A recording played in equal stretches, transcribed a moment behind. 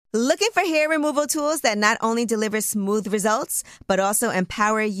Looking for hair removal tools that not only deliver smooth results, but also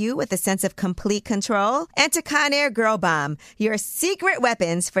empower you with a sense of complete control? Enter Conair Girl Bomb, your secret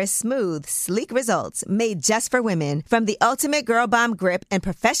weapons for smooth, sleek results made just for women. From the ultimate Girl Bomb grip and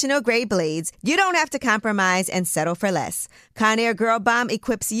professional-grade blades, you don't have to compromise and settle for less. Conair Girl Bomb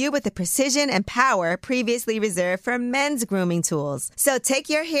equips you with the precision and power previously reserved for men's grooming tools. So take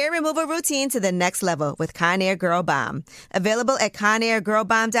your hair removal routine to the next level with Conair Girl Bomb. Available at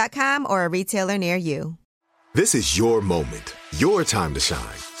ConairGirlBomb.com or a retailer near you. This is your moment, your time to shine,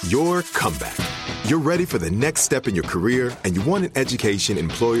 your comeback. You're ready for the next step in your career, and you want an education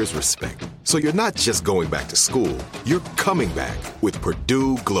employers respect. So you're not just going back to school, you're coming back with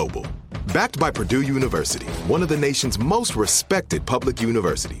Purdue Global. Backed by Purdue University, one of the nation's most respected public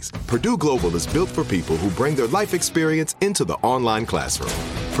universities, Purdue Global is built for people who bring their life experience into the online classroom.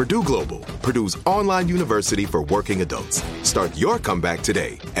 Purdue Global, Purdue's online university for working adults. Start your comeback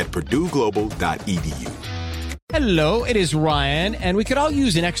today at purdueglobal.edu. Hello, it is Ryan, and we could all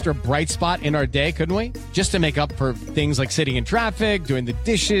use an extra bright spot in our day, couldn't we? Just to make up for things like sitting in traffic, doing the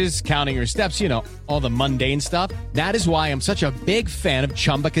dishes, counting your steps, you know, all the mundane stuff. That is why I'm such a big fan of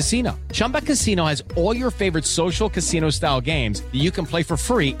Chumba Casino. Chumba Casino has all your favorite social casino-style games that you can play for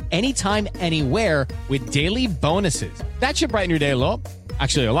free anytime, anywhere with daily bonuses. That should brighten your day a little.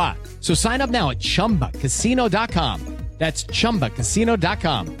 Actually, a lot. So sign up now at ChumbaCasino.com. That's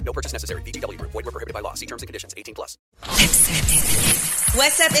ChumbaCasino.com. No purchase necessary. VGW Group. Void where prohibited by law. See terms and conditions. 18+. Lip Service.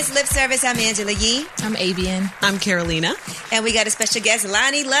 What's up? It's Lip Service. I'm Angela Yee. I'm Avian. I'm Carolina. And we got a special guest.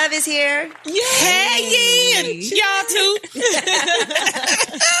 Lonnie Love is here. Yay! Hey, Yee! And y'all too.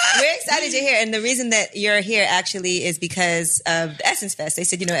 We're excited you're here. And the reason that you're here actually is because of the Essence Fest. They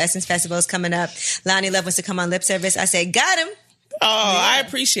said, Essence Festival is coming up. Lonnie Love wants to come on Lip Service. I said, got him. Oh, yeah. I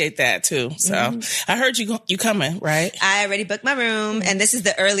appreciate that too. So I heard you coming, right? I already booked my room, and this is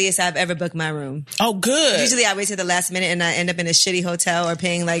the earliest I've ever booked my room. Oh, good. Usually I wait till the last minute and I end up in a shitty hotel or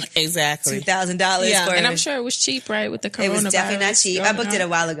paying like $2,000 for. And I'm sure it was cheap, right? With the coronavirus. It was definitely not cheap. I booked it a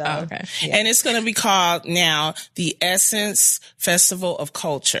while ago. Oh, okay. Yeah. And it's going to be called now the Essence Festival of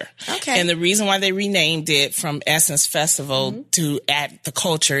Culture. Okay. And the reason why they renamed it from Essence Festival to At the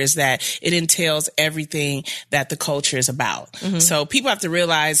Culture is that it entails everything that the culture is about. So people have to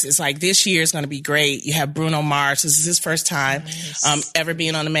realize it's like this year is going to be great. You have Bruno Mars. This is his first time ever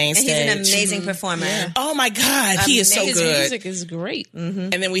being on the main stage. He's an amazing performer. Yeah. Oh my God. He is so good. His music is great.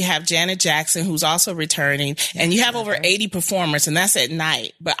 And then we have Janet Jackson, who's also returning. And you have over 80 performers, and that's at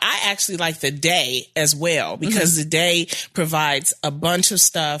night. But I actually like the day as well, because the day provides a bunch of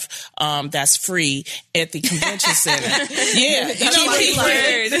stuff that's free at the convention center. Yeah.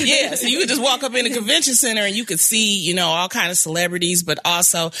 Yeah. So you could just walk up in the convention center and you could see, all kind of celebrities, but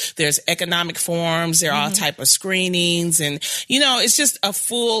also there's economic forums. There are all type of screenings, and it's just a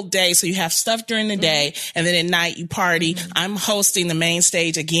full day. So you have stuff during the day, and then at night you party. I'm hosting the main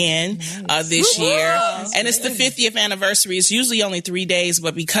stage again this year, and it's the 50th anniversary. It's usually only 3 days,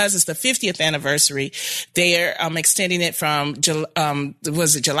 but because it's the 50th anniversary, they're extending it from July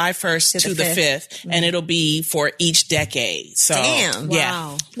 1st to the 5th, and it'll be for each decade. So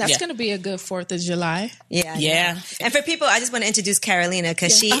wow, that's going to be a good 4th of July. Yeah. And for people, I just want to introduce Carolina,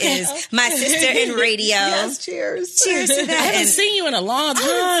 because she is my sister in radio. Yes, cheers. Cheers to that. I haven't seen you in a long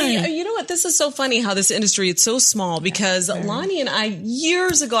time. You know what? This is so funny how this industry, it's so small, because Lonnie and I,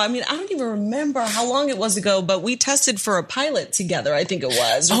 years ago, I don't even remember how long it was ago, but we tested for a pilot together, I think it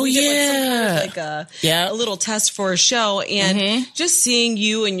was. Oh, we did a little test for a show, and just seeing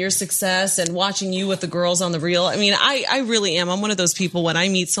you and your success and watching you with the girls on The Real. I really am. I'm one of those people, when I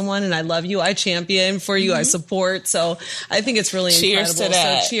meet someone and I love you, I champion for you, I support. So I think it's really cheers incredible. To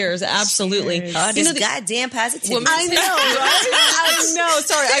that. So cheers. Absolutely. Cheers. Oh, this goddamn positivity. I know, right? I know.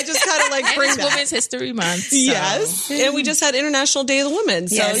 Sorry, I just kind of like bring it's Women's History Month. So. Yes. And we just had International Day of the Women.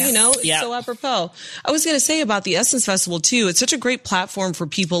 So, so apropos. I was going to say about the Essence Festival too. It's such a great platform for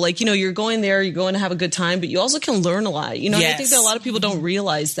people. Like, you're going there, you're going to have a good time, but you also can learn a lot. I think that a lot of people don't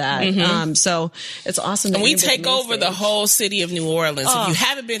realize that. So it's awesome. And we take over the whole city of New Orleans. If you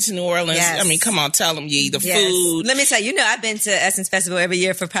haven't been to New Orleans, come on, tell them, the food. Let me tell you, I've been to Essence Festival every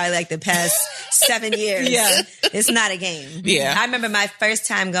year for probably like the past 7 years. Yeah. It's not a game. Yeah. I remember my first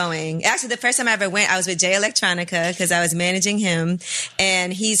time going. Actually, the first time I ever went, I was with Jay Electronica, because I was managing him,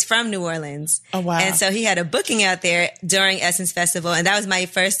 and he's from New Orleans. Oh, wow. And so he had a booking out there during Essence Festival, and that was my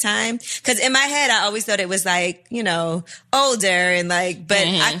first time. Because in my head, I always thought it was like, older and like, but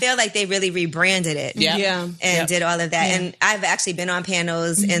I feel like they really rebranded it. And did all of that. And I've actually been on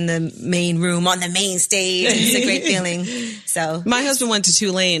panels in the main room, on the main stage. It's a great feeling. So my husband went to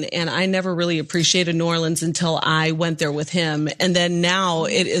Tulane, and I never really appreciated New Orleans until I went there with him. And then now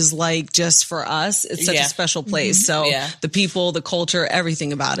it is like, just for us, it's such a special place. So the people, the culture,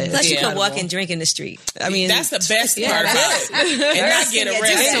 everything about it. Plus, you can walk and drink in the street. I mean, that's the best part about it. And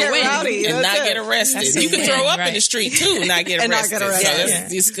not get arrested. You can throw up in the street too, and not get arrested.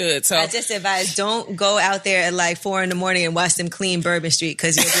 So it's good. So I just advise, don't go out there at like 4 a.m. and watch them clean Bourbon Street,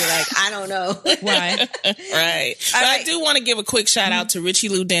 because you'll be like, I don't know. Right. But I do want to give a quick shout out to Richie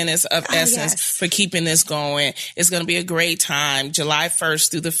Lou Dennis of Essence for keeping this going. It's going to be a great time, July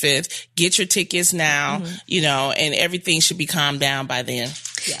 1st through the 5th. Get your tickets now, and everything should be calmed down by then.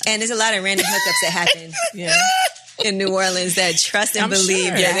 Yeah. And there's a lot of random hookups that happen. In New Orleans that trust and believe.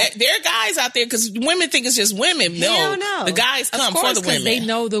 Sure. Yeah, there are guys out there, because women think it's just women. No, the guys come for the women. They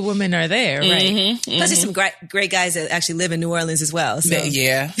know the women are there, right? Plus, there's some great guys that actually live in New Orleans as well. So.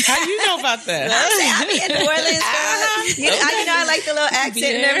 Yeah. How do you know about that? I be in New Orleans, girl. I like the little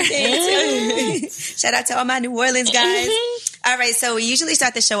accent and everything. Shout out to all my New Orleans guys. All right, so we usually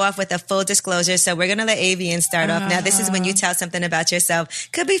start the show off with a full disclosure, so we're going to let Avian start off. Now, this is when you tell something about yourself.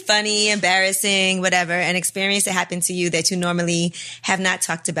 Could be funny, embarrassing, whatever, an experience that happened to you that you normally have not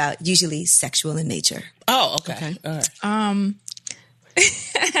talked about, usually sexual in nature. Oh, okay. All right. I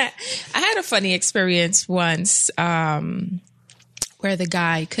had a funny experience once where the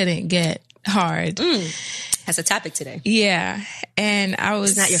guy couldn't get hard. That's a topic today. Yeah, and I was...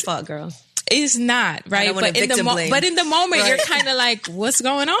 It's not your fault, girl. It's not, right? But in the moment, you're kind of like, what's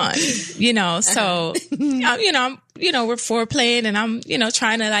going on? So, we're foreplaying, and I'm,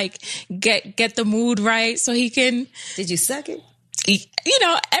 trying to like get the mood right so he can. Did you suck it?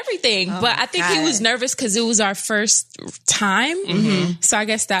 Everything. But I think he was nervous because it was our first time. So I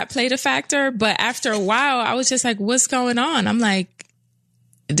guess that played a factor. But after a while, I was just like, what's going on? I'm like,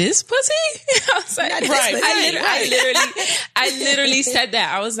 this pussy? I was like, I literally said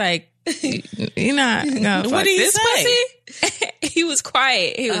that. I was like, you're not gonna fuck this pussy? He was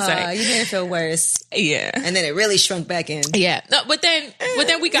quiet. He was like, you made it feel worse. Yeah. And then it really shrunk back in. Yeah. No, but then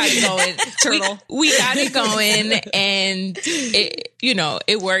we got it going. Turtle. We got it going, and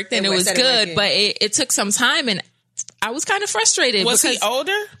it worked, and it was good, but it took some time, and I was kind of frustrated. Was he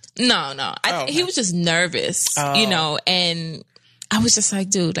older? No. He was just nervous, and I was just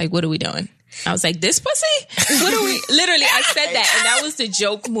like, dude, like, what are we doing? I was like, this pussy? What are we? Literally, I said that, and that was the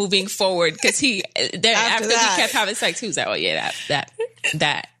joke moving forward, because after we kept having sex, he was like, oh yeah, that.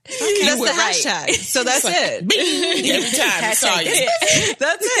 Okay. That's the hashtag. So that's it. Every time I saw you.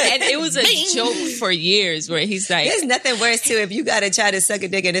 That's it. And it was a joke for years, where he's like, there's nothing worse too if you gotta try to suck a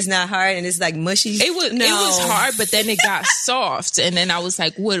dick and it's not hard and it's like mushy. It was hard, but then it got soft, and then I was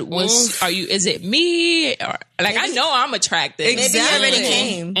like, is it me? Or, like, I know I'm attractive. Exactly. Maybe you already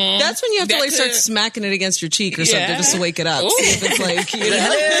came. That's when you have to start smacking it against your cheek or something just to wake it up. See if it's like,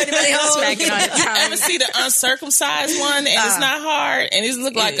 smacking on the tongue. Ever see the uncircumcised one, and it's not hard, and it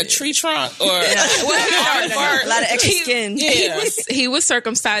looks like a tree trunk or a lot of extra skin. He was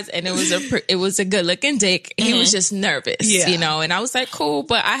circumcised, and it was a good looking dick. He was just nervous, and I was like, cool,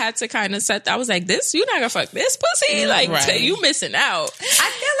 but I had to kind of I was like, you're not gonna fuck this pussy, like, you missing out. I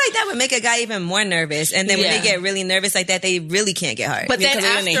feel like that would make a guy even more nervous, and then when they get really nervous like that, they really can't get hard. But then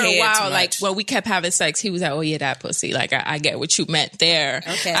after a while, like, when we kept having sex, he was like, oh yeah, that pussy, like, I get what you meant there.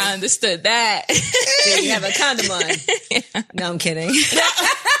 Okay, I understood that. Did you have a condom on? No, I'm kidding.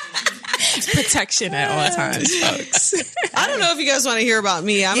 Protection at all times, folks. I don't know if you guys want to hear about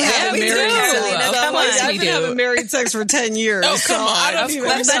me. I'm having married sex for 10 years. Oh, come on.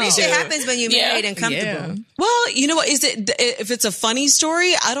 But funny shit happens when you're married and comfortable. Yeah. Well, you know what? If it's a funny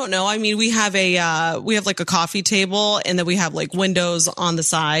story, I don't know. I mean, we have like a coffee table, and then we have like windows on the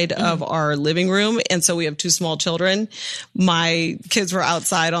side of our living room. And so we have 2 small children. My kids were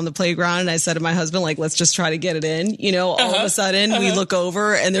outside on the playground, and I said to my husband, like, let's just try to get it in. All of a sudden we look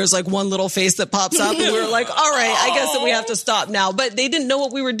over, and there's like one little face that pops up, and we were like, all right, I guess that we have to stop now. But they didn't know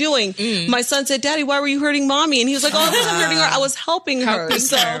what we were doing. My son said, Daddy, why were you hurting mommy? And he was like, oh, I wasn't hurting her. I was helping her.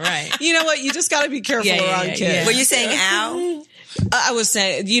 So you know what? You just got to be careful around kids. Yeah. Were you saying ow? I was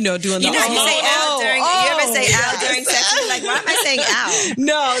saying, doing the you say ow during. You ever say ow during sex? You're like, why am I saying ow?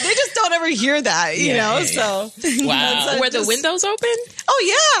 No, they just don't ever hear that, you know. So wow, were the windows open?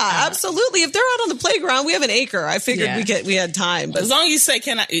 Oh yeah, absolutely. If they're out on the playground, we have an acre. I figured we had time. But as long as you say,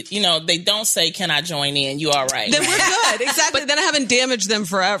 can I? They don't say, can I join in? You all right? Then we're good. Exactly. But then I haven't damaged them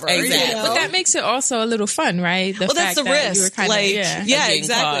forever. Exactly. But that makes it also a little fun, right? That's the risk. Exactly.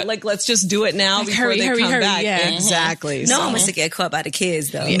 Caught. Like, let's just do it now before they come back. Yeah. Exactly. No one wants to get caught by the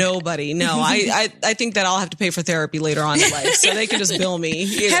kids, though. Yeah. Nobody. No, I think that I'll have to pay for therapy later on in life, so they can just bill me.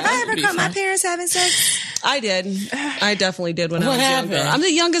 Have I ever caught my parents having sex? I did. I definitely did when I was younger. I'm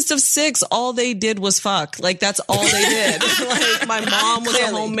the youngest of 6. All they did was fuck. Like, that's all they did. Like, my mom was a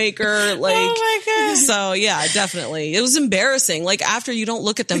homemaker. Like, oh my God. So yeah, definitely. It was embarrassing. Like, after you don't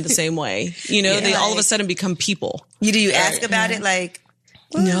look at them the same way, you know, they all of a sudden become people. Do you ask about it? Like,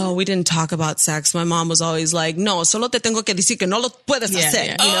 no, we didn't talk about sex. My mom was always like, no, solo te tengo que decir que no lo puedes hacer.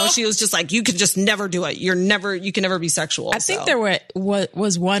 Yeah. You know, she was just like, you can just never do it. You can never be sexual. I think there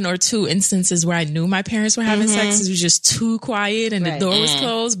was 1 or 2 instances where I knew my parents were having sex. It was just too quiet and the door was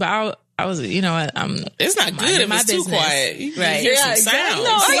closed, but I was, you know, it's not good if it's too quiet. You hear some sound.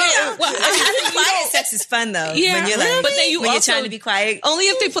 No, having quiet sex is fun though. Yeah, when you're like, but then you're trying to be quiet. Only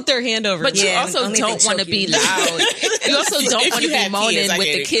if they put their hand over. But you also don't want to be loud. You also don't want to be moaning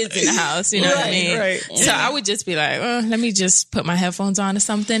with the kids in the house. You know what I mean? Right. So I would just be like, let me just put my headphones on or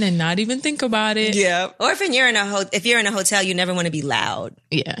something and not even think about it. Yeah. Or if you're in a hotel, you never want to be loud.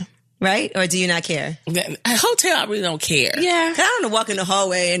 Yeah. Right? Or do you not care? A hotel, I really don't care. Yeah. Cause I don't want to walk in the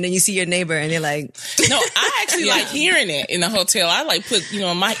hallway and then you see your neighbor and they're like... No, I actually like hearing it in the hotel. I like put,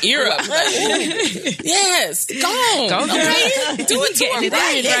 my ear up. Like, yes, go on. Okay. Do it to her.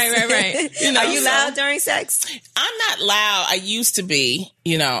 Right. You know, are you loud during sex? I'm not loud. I used to be,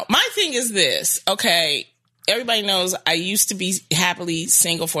 My thing is this, okay... Everybody knows I used to be happily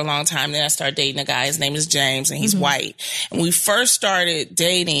single for a long time. Then I started dating a guy. His name is James, and he's white. And when we first started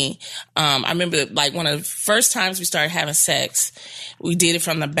dating, I remember like one of the first times we started having sex, we did it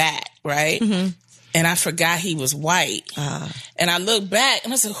from the back, right? Mm-hmm. And I forgot he was white. And I looked back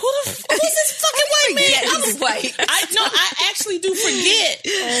and I said, who's this fucking white man? Yeah, he's white. I actually do forget.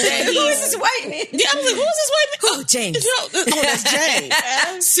 Who is this white man? Yeah, I was like, who's this white man? Oh, James. That's James.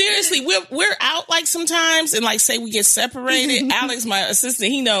 Seriously, we're out like sometimes and like say we get separated. Alex, my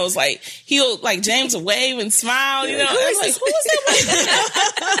assistant, he knows like he'll like James will wave and smile, you know. Who is that white man?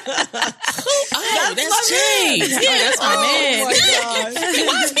 That's James. Yeah, that's my man. Oh my God.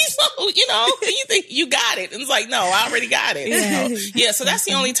 Why is he so, you think you got it? And it's like, no, I already got it. Yeah, so that's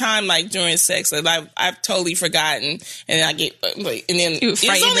the only time like during sex that I've totally forgotten, and I get and then it's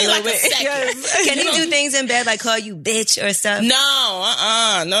only like a second. Can he do things in bed like call you bitch or stuff? No,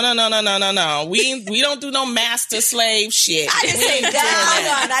 no. We don't do no master slave shit. I didn't say that. Hold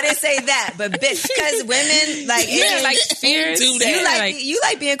on, I didn't say that. But bitch, because women like fears. Do that. You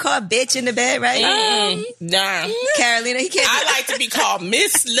like being called bitch in the bed, right? Nah, Carolina, he can't. I like to be called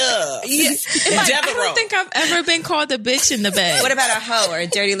Miss Love. I don't think I've ever been called a bitch in the bed. What about a hoe or a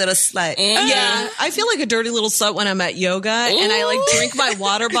dirty little slut? Yeah, I feel like a dirty little slut when I'm at yoga and I like drink my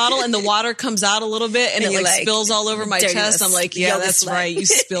water bottle and the water comes out a little bit and it like spills all over my chest. I'm like, yeah, that's slut. Right. You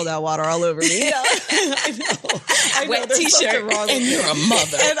spilled that water all over me. Yeah. I know. Wet t-shirt. Wrong and you're a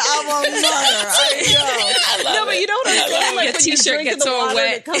mother. And I'm a mother. I know. But you know what I'm saying? Like your when t-shirt gets all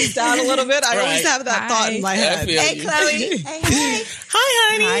wet. It comes down a little bit. I always have that thought in my head. Hey, Chloe. Hey.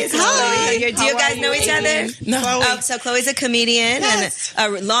 Hi, honey. Hi. Do you guys know each other? No. So Chloe's a comedian and a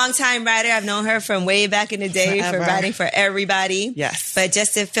longtime writer. I've known her from way back in the day for writing for everybody. Yes. But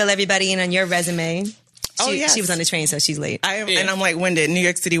just to fill everybody in on your resume. She was on the train, so she's late. And I'm like winded. New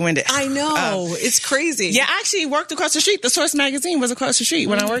York City winded. I know. It's crazy. Yeah, I actually worked across the street. The Source magazine was across the street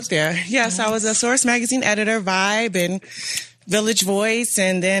when I worked there. Yes, I was a Source magazine editor, Vibe, and Village Voice,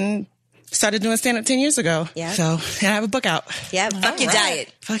 and then started doing stand-up 10 years ago. Yeah. So, and I have a book out. Yeah, fuck your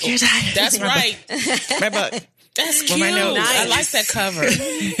diet. Fuck your diet. That's right. My book. That's cute. Nice. I like that cover.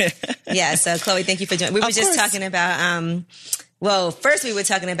 Yeah, so Chloe, thank you for joining. We were just talking about... Well, first we were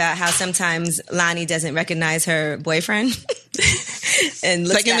talking about how sometimes Lonnie doesn't recognize her boyfriend. And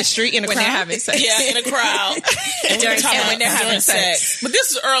like in the street, in a crowd? They're having sex. Yeah, in a crowd. when they're having sex. But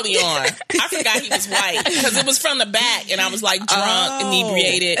this was early on. I forgot he was white because it was from the back and I was like drunk,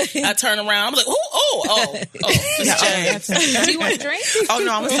 inebriated. I turned around. I was like, this James. Do you want a drink? Oh,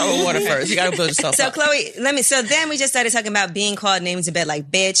 no, I'm going to start with water first. You got to build yourself So, up. Chloe, so then we just started talking about being called names in bed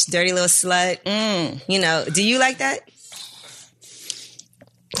like bitch, dirty little slut. You know, do you like that?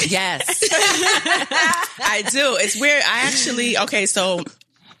 Yes. I do. It's weird. So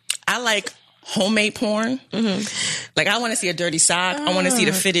I like homemade porn. Mm-hmm. Like I want to see a dirty sock. I want to see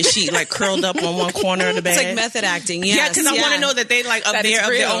the fitted sheet like curled up on one corner of the bed. It's like method acting. Yes. Yeah, because I want to know that they like up there of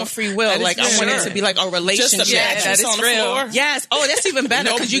their own free will. Like I want it to be like a relationship. Just a mattress on the floor. Yes. Oh, that's even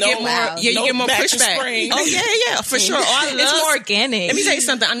better because you get more. Yeah, you get more pushback. Oh yeah, for sure. It's more organic. Let me tell you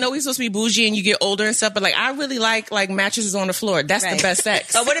something. I know we're supposed to be bougie and you get older and stuff, but like I really like mattresses on the floor. That's the best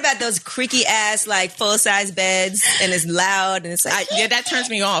sex. But what about those creaky ass like full size beds and it's loud and it's like that turns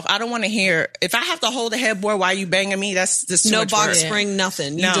me off. I don't want to hear if I have to hold the headboard while you banging me, that's just too no much box work. spring,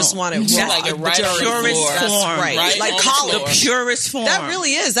 nothing. You No. just want it raw. like it right on the purest floor. form. Right. Like on the college. floor. The purest form. That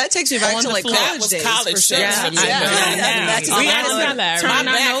really is. That takes me back On to the like floor. college That was days. college for sure. days for me. We had to turn My our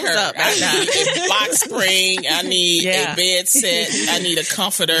back nose hurt. up. I need a box spring. I need Yeah. a bed set. I need a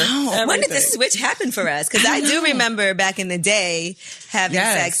comforter. When did the switch happen for us? Because I do remember back in the day having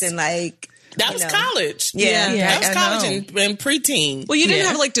sex and like That was college. Yeah. That was I college know. and preteen. Well, you didn't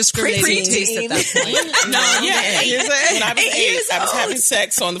have like discriminating taste at that point. No, yeah. When I was 8, I was having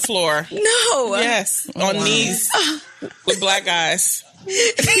sex on the floor. No. Yes, on knees with black guys.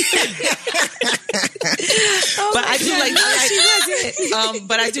 But I do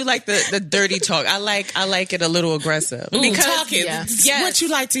but I do like the dirty talk. I like it a little aggressive. Because talk it. What you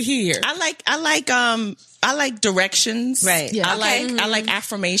like to hear? I like directions. Right. Yeah. I like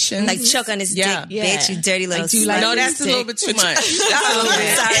affirmations. Like choke on his Yeah. dick, bitch, you dirty little do you slut. like no, that's a little bit too much.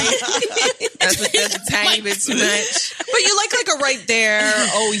 That's a tiny bit too much. But you like a right there.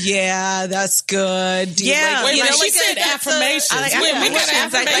 Oh yeah, that's good. Do you Yeah. like, Wait, you know, she like said affirmations. I like Wait, we got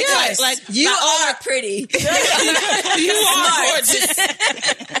affirmations. affirmations. Like You are pretty. You are gorgeous.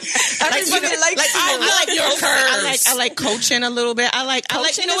 I like your curves. I like coaching a little bit. I like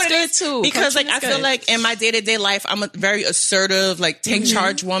Coaching you know is what it good, is too. because Coaching like I is feel good. like in my day-to-day life I'm a very assertive, like take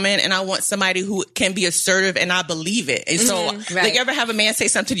charge woman, and I want somebody who can be assertive and I believe it. And so like you ever have a man say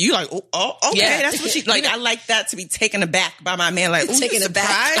something to you like, oh okay, Yeah. that's what she like. I like that to be taken aback by my man, like Taken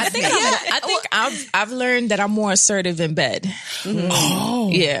aback. I think I've learned that I'm more assertive in bed. Oh,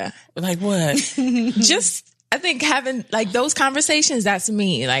 Yeah. like what? Just I think having like those conversations, that's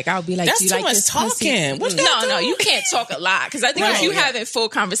me. Like I'll be like, That's do you too like much this pussy? talking. What's that No, doing? you can't talk a lot because I think if you having full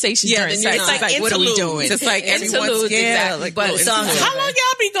conversations during then you're sex, not. it's like, what are we doing? It's like everyone's Interludes, exactly. like But little songs- interludes. How long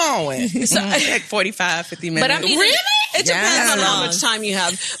y'all be going? Like 45, 50 minutes. But I mean, Really? it depends on how long. much time you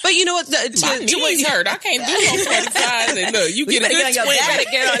have. But you know what? My knees hurt. I can't do no 45. And look, you get a good 20. Gotta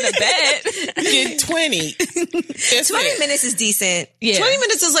get on the bed. Get 20. 20 minutes is decent. Yeah. 20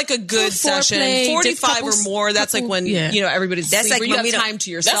 minutes is like a good session. foreplay, 45 or couples- more, that's like when, yeah. you know, everybody's That's asleep, like or you when we have don't- time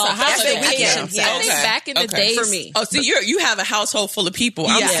to yourself. That's a holiday. vacation. Yeah. I think back in the Okay. days For me. Oh, so you have a household full of people.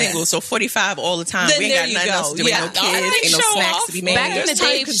 I'm Yeah. single, so 45 all the time. Then We ain't there got you nothing go. else to do. Yeah. Ain't no I kids, think ain't no show snacks off to be made. back in There's the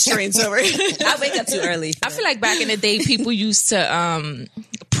time day. constraints over here. I wake up too early. I feel like back in the day, people used to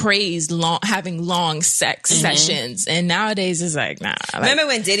praise having long sex sessions, and nowadays it's like, nah. Like, Remember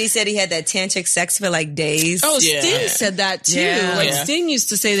when Diddy said he had that tantric sex for like days? Oh, Yeah. Sting said that too. Yeah. Like Yeah. Sting used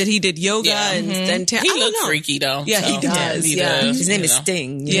to say that he did yoga Yeah. and then He I don't looked know. freaky though. Yeah, he so- does. He Yeah. does. His name you is know.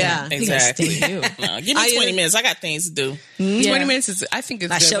 Sting. Yeah. Exactly. Sting you. No, give me 20 minutes. I got things to do. 20 minutes is, I think it's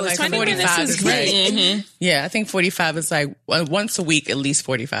My good. show but is like 20 minutes 45 is is great. like, yeah, I think 45 is like once a week, at least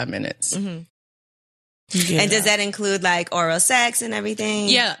 45 minutes. Yeah. And does that include like oral sex and everything?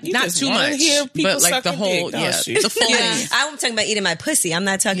 Yeah, You not just too wanna much, hear people but like the sucking whole, dick, don't you? the full. I'm talking about eating my pussy. I'm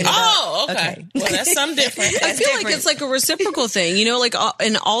not talking about. Oh, okay. Well, that's something different. I feel like it's like a reciprocal thing, you know, like,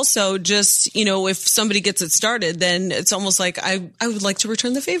 and also just, you know, if somebody gets it started, then it's almost like I would like to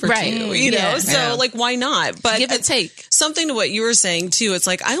return the favor Right. to you, you Yeah. know? So Yeah. like, why not? But Give and take. Something to what you were saying too. It's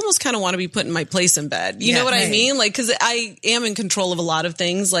like, I almost kind of want to be put in my place in bed. You know what I mean? Like, cause I am in control of a lot of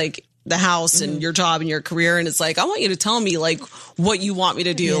things, like the house and your job and your career. And it's like, I want you to tell me like what you want me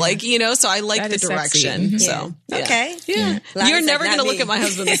to do. Like, you know, so I like That the is sexy. direction. So yeah. Okay. Yeah. Liza's You're like, never not going to me. look at my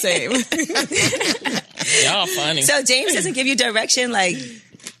husband the same. Y'all funny. So James doesn't give you direction, like,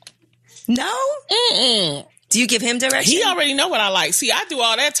 no? Mm-mm. Do you give him direction? He already know what I like. See, I do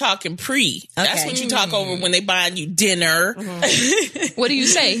all that talking pre. That's Okay. what you talk over when they buying you dinner. What do you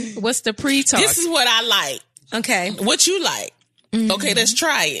say? What's the pre-talk? This is what I like. Okay. What you like? Okay, let's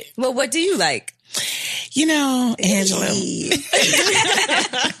try it. Well, what do you like? You know, Angela,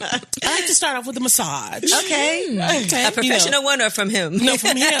 I like to start off with a massage. Okay. Okay. A professional one or from him? No,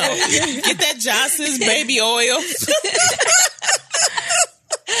 from him. Get that Johnson's baby oil.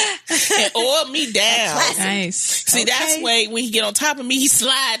 And oil me down. nice. See, that's way when he get on top of me, he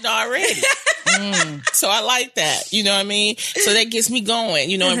sliding already. So I like that. You know what I mean? So that gets me going.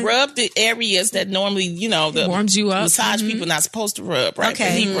 You know, and rub the areas that normally, you know, the Warms you up. massage people not supposed to rub, right? Okay.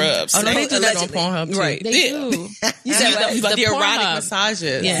 But he rubs. Oh, So no, they that- do that on allegedly. Pornhub too. Right. They Yeah. do. You said what? The erotic Pornhub.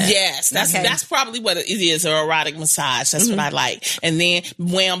 massages. Yeah. Yes, that's probably what it is, an erotic massage. That's what I like. And then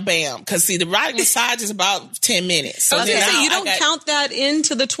wham bam. Because see, the erotic massage is about 10 minutes. So I was then gonna say, I you don't got- count that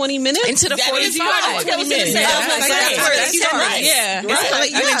into the 20 minutes? Into the That is 45. right. 20 minutes. Yeah, That's that's right. where it That's starts. right. Yeah.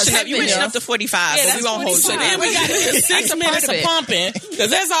 Right. You mentioned up to 45 45, but we won't hold you. So then we got to do 6 minutes of pumping, because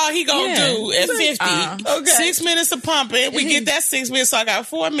that's all he gonna do at 50. 6 minutes of pumping. We get that 6 minutes, so I got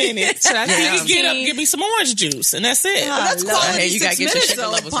 4 minutes. So you get up, give me some orange juice, and that's it. That's quality. You got to get your sugar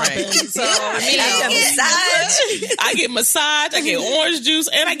levels right. So I get massage, I get orange juice,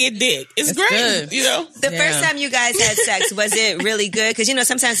 and I get dick. It's great. Good. You know, the first time you guys had sex, was it really good? Because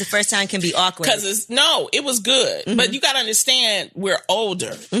sometimes the first time can be awkward. Because it was good, but you got to understand we're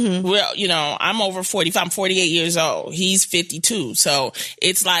older. Well, I'm over 45. I'm 48 years old. He's 52. So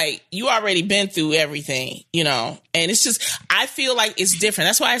it's like you already been through everything, and it's just, I feel like it's different.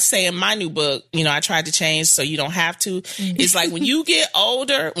 That's why I say in my new book, I tried to change so you don't have to. It's like when you get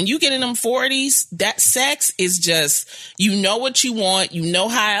older, when you get in them 40s, that sex is just, what you want. You know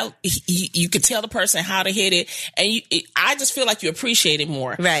how you can tell the person how to hit it. And I just feel like you appreciate it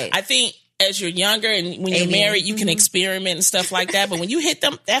more. Right. I think as you're younger and when you're married, you can experiment and stuff like that. But when you hit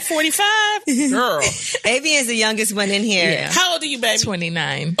them at 45, girl. Avian's the youngest one in here. Yeah. How old are you, baby?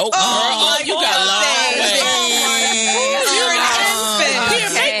 29. Oh, girl, you got a long way. Here,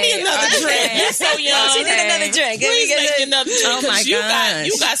 make me another drink. You're so young. She did another drink. Please make me another drink. Oh my gosh.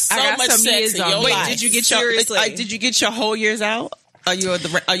 You got so much sex in your life. Did you get your whole years out? Are you at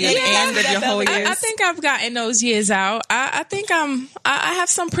the end of your whole years? I think I've gotten those years out. I think I have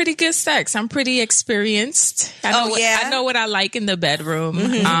some pretty good sex. I'm pretty experienced. I know what I like in the bedroom.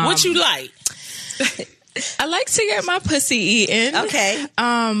 What you like? I like to get my pussy eaten. Okay.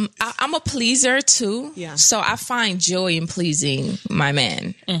 I'm a pleaser too. Yeah. So I find joy in pleasing my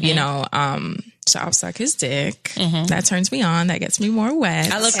man. So I'll suck his dick. That turns me on. That gets me more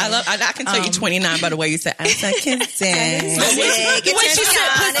wet. I can tell you 29 by the way you said I suck his dick.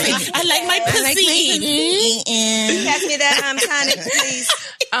 I like my pussy. Pass me that tonic, please.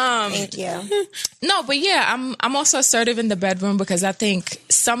 Thank you. No, but yeah, I'm also assertive in the bedroom because I think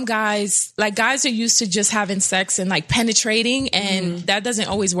some guys are used to just having sex and like penetrating, and that doesn't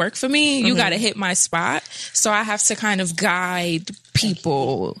always work for me. You got to hit my spot, so I have to kind of guide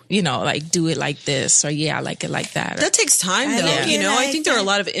people, like do it like this, or I like it like that. That takes time though. I think there are a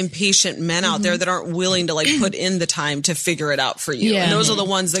lot of impatient men out there that aren't willing to like put in the time to figure it out for you. And those are the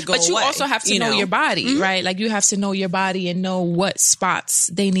ones that go But you away, also have to know your body, right? Like you have to know your body and know what spots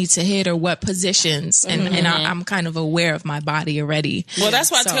they need to hit or what positions. And I'm kind of aware of my body already. Well, that's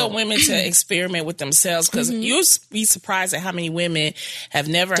why I tell women to experiment with themselves, because you'll be surprised at how many women have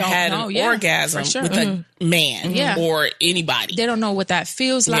never had an orgasm with a man or anybody. They don't know what that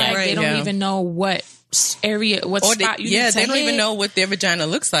feels like. They don't even know what area, what spot you need to hit. They don't even know what their vagina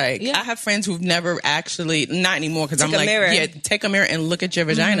looks like. I have friends who've never actually, not anymore, because I'm like, take a mirror and look at your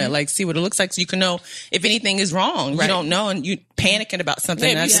vagina, like see what it looks like so you can know if anything is wrong. You don't know and you panicking about something.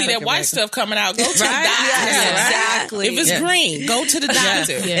 If you see that white stuff coming out, go to the doctor. Exactly. If it's green, go to the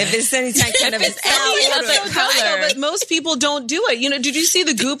doctor. If it's any kind of any other color. But most people don't do it. Did you see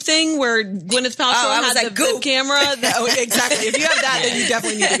the Goop thing where Gwyneth Paltrow had the Goop camera? Exactly. If you have that, then you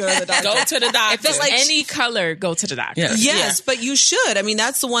definitely need to go to the doctor. Go to the doctor. If it's like any color, go to the doctor. Yes, but you should. I mean,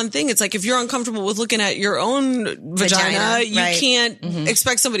 that's the one thing. It's like if you're uncomfortable with looking at your own vagina, you can't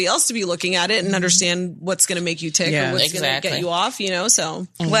expect somebody else to be looking at it and understand what's going to make you tick or what's going to get you off, so.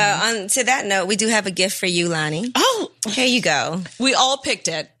 Well, to that note, we do have a gift for you, Lonnie. Oh, here you go. We all picked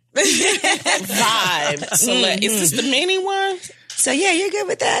it. Vibe. Select. Is this the mini one? So yeah, you're good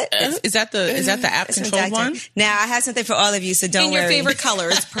with that. Is that the app controlled one? Now I have something for all of you, so don't worry. Your favorite color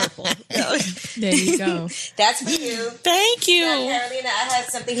is purple. There you go. That's for you. Thank you. Now, Carolina, I have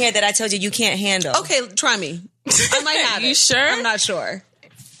something here that I told you can't handle. Okay, try me. I might have it. You sure? I'm not sure.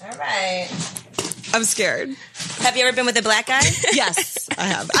 All right. I'm scared. Have you ever been with a black guy? Yes, I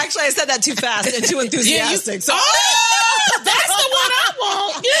have. Actually, I said that too fast and too enthusiastic. That's the one I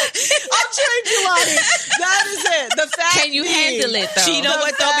want. I'm cheering you, Lonnie. That is it. The fact. Can you handle it though? You know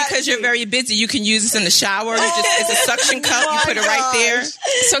what though? Because you're very busy, you can use this in the shower. It's a suction cup. You put it right there.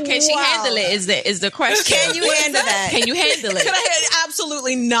 So can she handle it? Is the question? Can you handle that? Can you handle it?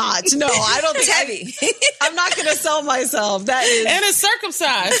 Absolutely not. No, I don't think it's heavy. I'm not going to sell myself. That is, and it's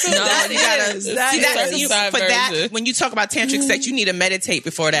circumcised. No, you gotta. For that, when you talk about tantric sex, you need to meditate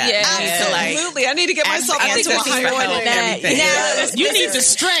before that. Yeah, absolutely. I need to get myself into a higher order. Now, you need to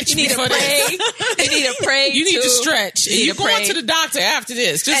stretch. You need to pray. You need to pray. You need to stretch. You're going to the doctor after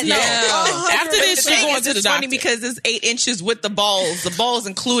this. Just know. After this, you're going to the doctor. It's funny because it's 8 inches with the balls. The balls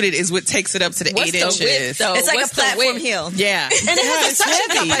included is what takes it up to the 8 inches. It's like a platform heel. Yeah. And it has a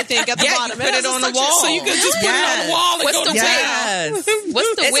suction cup, I think, at the bottom. You put it on the wall. So you can just put it on the wall and go to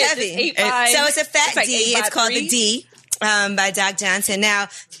What's the width? It's heavy. So it's a fat D. It's called the D. by Doc Johnson. Now,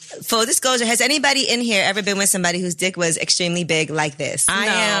 full disclosure, has anybody in here ever been with somebody whose dick was extremely big like this? I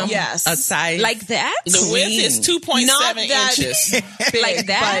am. Yes. A size Like that? The width is 2.7 inches. Big, Like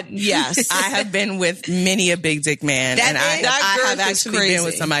that? But yes. I have been with many a big dick man, That and big? I That have girth is actually been with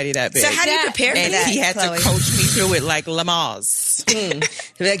crazy. somebody that big. So how do you prepare for and that, he had Chloe? to coach me through it like Lamaze.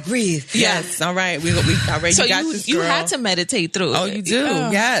 Like, breathe. Yes, all right. We already So got this you girl. had to meditate through Oh, it. you do?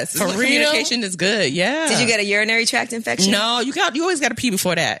 Yes. For real? Communication is good. Yeah. Did you get a urinary tract infection? No, you always got to pee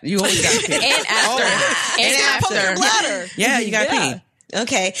before that. You always got to pee. And after. And after. Bladder. Yeah, you got to Yeah. pee.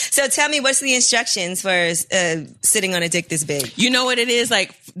 Okay. So tell me, what's the instructions for sitting on a dick this big? You know what it is?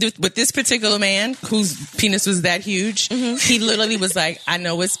 Like, with this particular man whose penis was that huge, he literally was like, I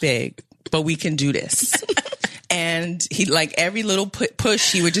know it's big, but we can do this. And he, like, every little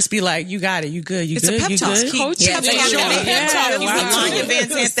push, he would just be like, you got it, you good, you It's good, a pep you talk. good. Coach Yeah, pep for talk. sure. Yeah. He would Lanya Van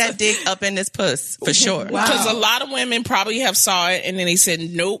Zant that dick up in this puss, for sure. Because a lot of women probably have saw it and then they said,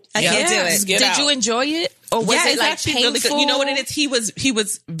 nope. I can't do it. Just get Did out. you enjoy it? Or was Yeah, it it's like actually painful? really good. You know what it is? He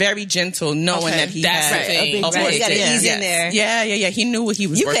was very gentle, knowing that he That's had the thing. a Right. voice. You gotta Yeah. ease in there. Yeah. He knew what he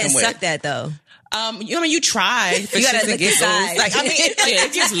was You working couldn't with. suck that though. You try. For You gotta shits and lick the giggles. sides. Like, I mean, Yeah,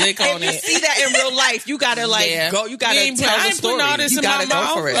 just lick on if you it. see that in real life, you gotta go. You gotta ain't tell I the ain't story. putting all this You in gotta my go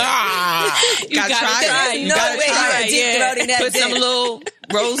mouth. for it. You gotta try it. You No gotta way try you're it. deep throating that Put some dick. little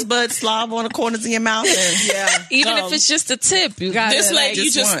rosebud slob on the corners of your mouth. And, Even if it's just a tip, you got This to lady, you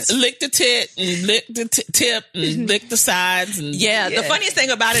just just once. lick the tit and lick the tip and lick the sides. And the funniest thing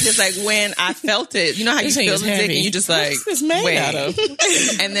about it is like when I felt it, you know how you This thing feel is the dick heavy. and you just like, What's this made wait. out of?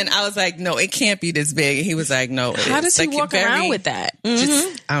 And then I was like, no, it can't be this big. And he was like, no. How does he walk around with that?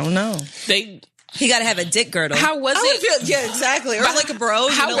 Just, I don't know. He got to have a dick girdle. How was I would it? feel, yeah, exactly. Or like a bro.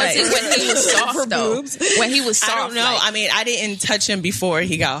 How you know, was it when he was soft, though? boobs. When he was soft? I don't know. like- I mean, I didn't touch him before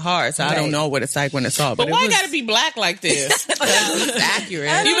he got hard, so I don't know what it's like when it's soft. But it why was, gotta be black like this? it's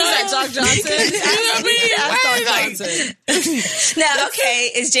accurate. You know that Doc Johnson? You know what I mean? Ask Why, Doc like, Johnson. Now,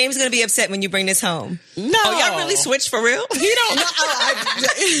 okay, is James going to be upset when you bring this home? No. Oh, y'all really switched for real? He don't.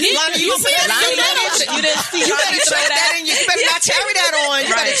 Lonnie, you see it? you didn't see you better check that in. You better not carry that on.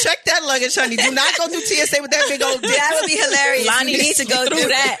 You better check that luggage, honey. Do not go through TSA with that big old dick. That would be hilarious. Lonnie You need to go through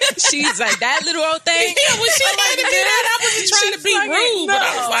that. She's like, that little old thing? Yeah, when she had to do that, I wasn't trying to be rude, but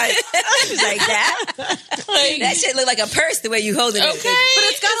I was like, She's like that. That shit look like a purse the way you hold it. okay. But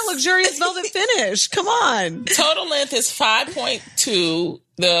it's got a luxurious velvet finish. Come on. Total length is 5.2.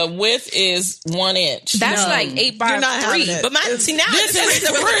 The width is 1 inch. That's like 8 by You're not 3. having it. But see now This this is is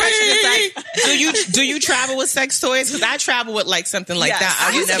the question is free. like, do you travel with sex toys? Because I travel with like something like Yes. that.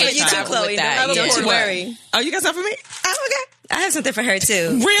 I You would never too, travel Chloe. with that. Don't Yeah. you worry. Oh, you got something for me? Oh, okay. I have something for her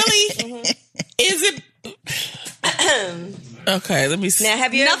too. Really? Is it? Okay, let me see. Now,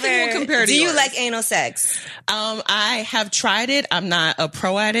 have you Nothing ever? will compare to Do you yours. like anal sex? I have tried it. I'm not a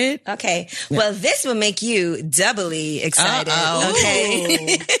pro at it. Okay. Well, this will make you doubly excited. Uh-oh.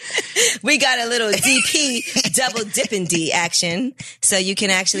 Okay. We got a little DP double dipping D action, so you can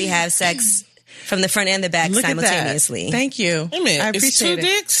actually have sex from the front and the back Look simultaneously. At that. Thank you. Wait a minute, I it's two appreciate it.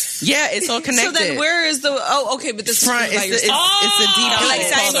 dicks? Yeah, it's all connected. So then where is the, oh, okay, but this front? is by It's yourself. a deep. Like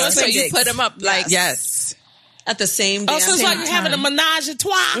science So dicks. you put them up like... Yes. At the same Oh, damn so it's like you're having a menage a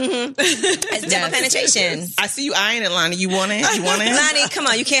trois. It's double penetration. I see you eyeing it, Lonnie. You want it? You want it? Lonnie, come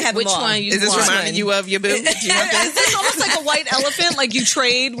on, you can't have Which them all. one you Is this want? reminding you of your boo? Do you want this? It's almost like a white elephant, like you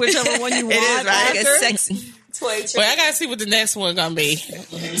trade whichever one you want. is, right? Like a after. sex toy. Wait, I gotta see what the next one gonna be.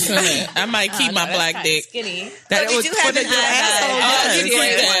 I might keep my black dick. Skinny. That But we do have an Oh, you eye. can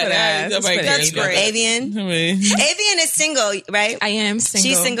do that. That's great. Avian. Avian is single, right? I am single.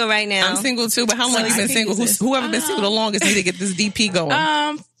 She's single right now. I'm single too, but how long you been single? Whoever been single the longest need to get this DP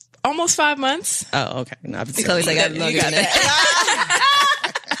going. Almost 5 months. Oh, okay. No, I've been Chloe's like, I love that.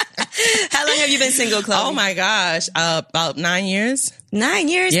 How long have you been single, Chloe? Oh my gosh, about 9 years. 9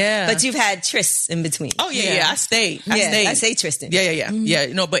 years? Yeah. But you've had trysts in between. Oh yeah. I stayed. I say Tristan. Yeah.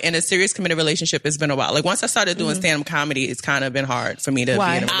 No, but in a serious committed relationship, it's been a while. Like once I started doing stand-up comedy, it's kind of been hard for me to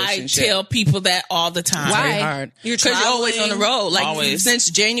Why? be in a I relationship. tell people that all the time. Why? Very hard. You're Because you're always on the road. Like Always. since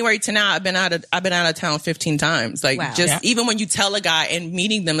January to now, I've been out of town 15 times. Like Wow. just Yeah. even when you tell a guy and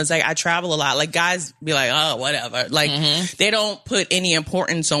meeting them, it's like I travel a lot. Like guys be like, oh, whatever. Like they don't put any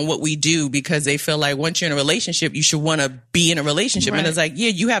importance on what we do because they feel like once you're in a relationship, you should want to be in a relationship. And it's like, yeah,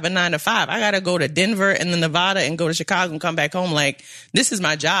 you have a 9 to 5. I got to go to Denver and then Nevada and go to Chicago and come back home. Like, this is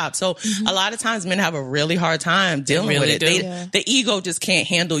my job. So a lot of times men have a really hard time dealing with it. The ego just can't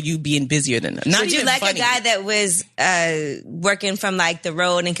handle you being busier than them. Would you like a guy that was working from like the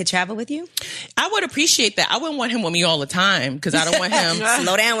road and could travel with you? I would appreciate that. I wouldn't want him with me all the time because I don't want him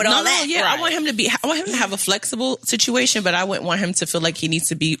slow down with all that. Yeah, right. I want him to have a flexible situation, but I wouldn't want him to feel like he needs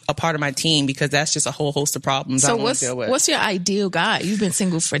to be a part of my team because that's just a whole host of problems I want to deal with. What's your ideal guy? You've been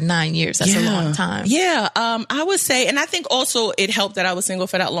single for 9 years. That's a long time. Yeah. I would say, and I think also it helped that I was single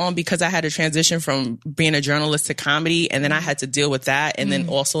for that long because I had to transition from being a journalist to comedy, and then I had to deal with that, and then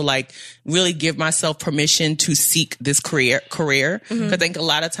also like really give myself permission to seek this career. Because I think a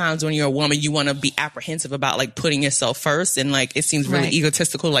lot of times when you're a woman, you want to be apprehensive about like putting yourself first, and like it seems really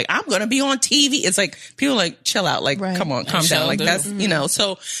egotistical. Like, I'm going to be on TV. It's like people like chill out. Like, come on, calm down. Like that's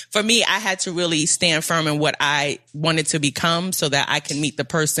So for me, I had to really stand firm in what I wanted to become so that I can meet the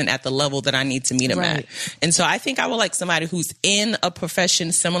person at the level that I need to meet him at. And so I think I would like somebody who's in a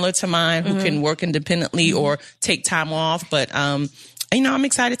profession similar to mine, who can work independently or take time off. But, I'm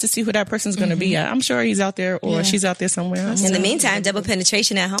excited to see who that person's going to be. I'm sure he's out there or she's out there somewhere else. In the meantime, double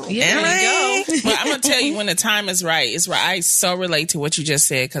penetration at home. Yeah, there you go. But I'm going to tell you, when the time is right, it's right. I so relate to what you just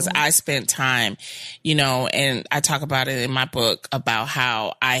said because I spent time, and I talk about it in my book about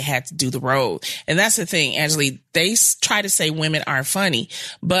how I had to do the road. And that's the thing, Angela, they try to say women aren't funny,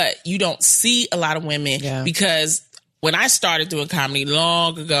 but you don't see a lot of women because when I started doing comedy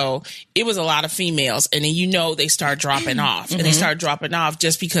long ago, it was a lot of females. And then, they start dropping off. And they start dropping off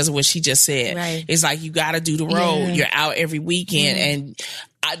just because of what she just said. Right. It's like, you got to do the road. Yeah. You're out every weekend.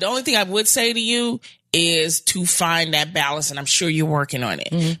 And the only thing I would say to you is to find that balance. And I'm sure you're working on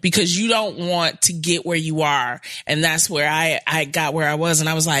it because you don't want to get where you are. And that's where I got where I was. And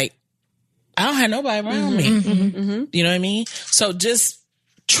I was like, I don't have nobody around me. You know what I mean? So just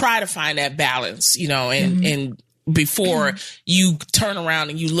try to find that balance, and before you turn around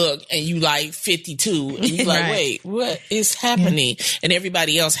and you look and you like 52 and you're like, wait, what is happening? And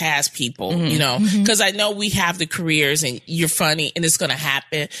everybody else has people, because I know we have the careers and you're funny and it's going to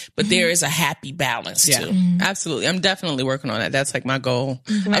happen, but there is a happy balance too. Absolutely. I'm definitely working on that. That's like my goal.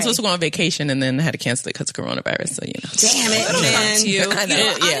 I was supposed to go on vacation and then I had to cancel it because of coronavirus. So, Damn it,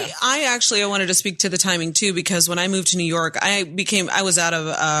 man. I wanted to speak to the timing too, because when I moved to New York, I was out of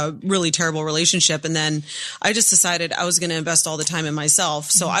a really terrible relationship. And then I just decided I was going to invest all the time in myself.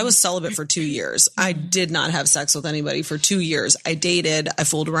 So I was celibate for 2 years. I did not have sex with anybody for 2 years. I dated, I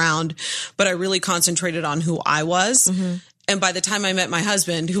fooled around, but I really concentrated on who I was. And by the time I met my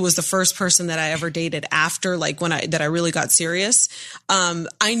husband, who was the first person that I ever dated after, that I really got serious,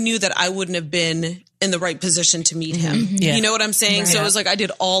 I knew that I wouldn't have been in the right position to meet him. You know what I'm saying? Right. So it was like, I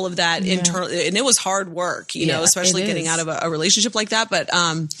did all of that internally, and it was hard work, especially getting out of a relationship like that. But,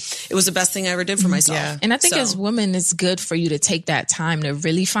 it was the best thing I ever did for myself. Yeah. And I think as women, it's good for you to take that time to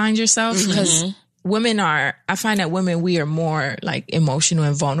really find yourself, because I find that women, we are more like emotional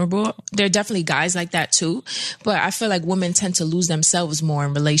and vulnerable. There are definitely guys like that too, but I feel like women tend to lose themselves more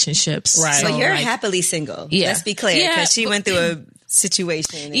in relationships. Right. So you're happily single. Yeah. Let's be clear, because she went through a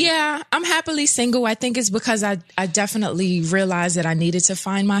situation. Yeah, I'm happily single. I think it's because I definitely realized that I needed to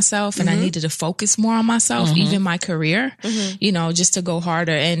find myself and I needed to focus more on myself, even my career, just to go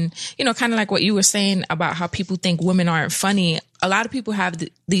harder. And, kind of like what you were saying about how people think women aren't funny. A lot of people have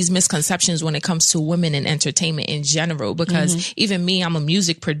these misconceptions when it comes to women in entertainment in general, because even me, I'm a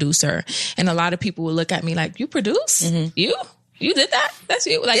music producer, and a lot of people will look at me like, you produce? You did that? That's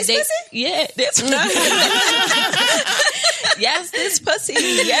you? Like, this pussy? Yeah, this yes, this pussy.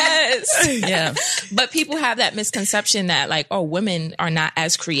 Yes. Yeah. But people have that misconception that like, oh, women are not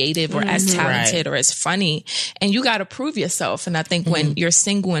as creative or as talented or as funny. And you got to prove yourself. And I think when you're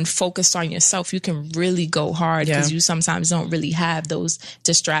single and focused on yourself, you can really go hard because you sometimes don't really have those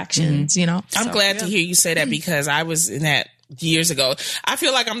distractions, I'm glad to hear you say that, because I was in that years ago. I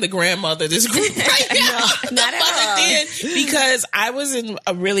feel like I'm the grandmother of this group right now. Not at all. Because I was in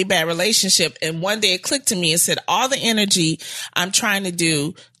a really bad relationship, and one day it clicked to me and said, all the energy I'm trying to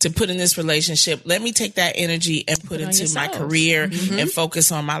do to put in this relationship, let me take that energy and put into my career and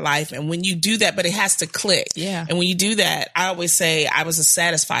focus on my life. And when you do that, but it has to click. Yeah. And when you do that, I always say I was a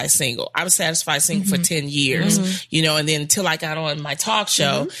satisfied single. I was satisfied single for 10 years, and then until I got on my talk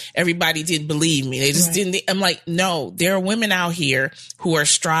show, everybody didn't believe me. They just didn't. I'm like, no, there are women out here who are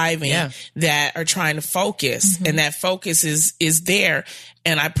striving, that are trying to focus, and that focus is there.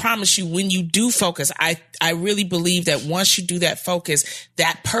 And I promise you, when you do focus, I really believe that once you do that focus,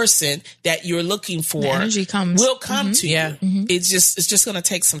 that person that you're looking for will come to you. It's just going to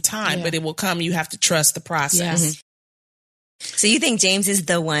take some time, but it will come. You have to trust the process. So you think James is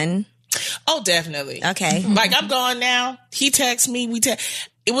the one? Oh, definitely. Okay. Like, I'm gone now. He texts me.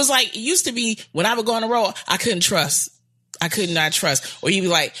 It was like, it used to be when I would go on the road, I could not trust. Or you'd be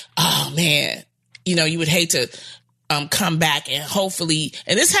like, oh man, you would hate to come back and hopefully,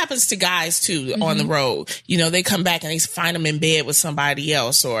 and this happens to guys too on the road, they come back and they find them in bed with somebody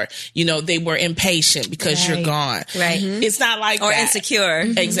else, or, they were impatient because you're gone. Right. It's not like or that. insecure.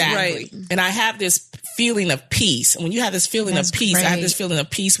 Exactly. Right. And I have this feeling of peace. And when you have this feeling of peace, I have this feeling of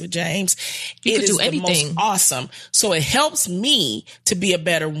peace with James. It is the most awesome. So it helps me to be a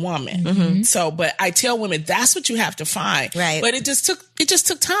better woman. So, but I tell women that's what you have to find. Right. But it just took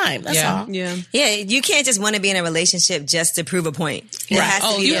time. That's all. Yeah. Yeah. You can't just want to be in a relationship just to prove a point. It has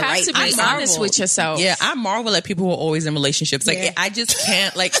to be you the have right to be person. honest with yourself. Yeah, I marvel at people who are always in relationships. Like, I just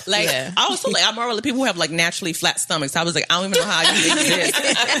can't, I also, I marvel at people who have, naturally flat stomachs. I was like, I don't even know how you exist.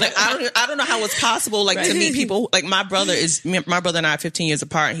 I don't know how it's possible, to meet people. Like, my brother and I are 15 years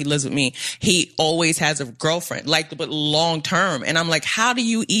apart, and he lives with me. He always has a girlfriend, but long term. And I'm like, how do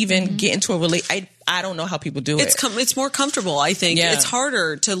you even get into a relationship? I don't know how people do it. It's more comfortable, I think. Yeah. It's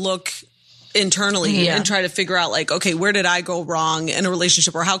harder to look internally and try to figure out okay, where did I go wrong in a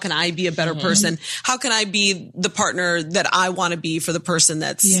relationship, or how can I be a better person? How can I be the partner that I want to be for the person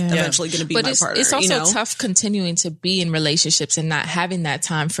that's eventually going to be my partner? It's also tough continuing to be in relationships and not having that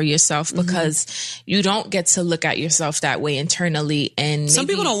time for yourself, because you don't get to look at yourself that way internally. And some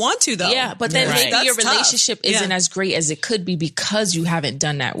people don't want to, though. Yeah, but then maybe that's your relationship isn't as great as it could be because you haven't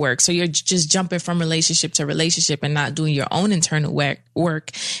done that work. So you're just jumping from relationship to relationship and not doing your own internal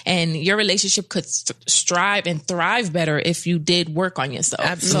work. And your relationship could strive and thrive better if you did work on yourself.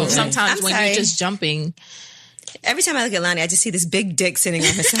 Absolutely. So sometimes when you're just jumping, every time I look at Lonnie, I just see this big dick sitting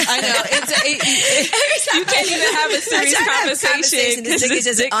on her side. I know. You can't even have a serious conversation. This dick is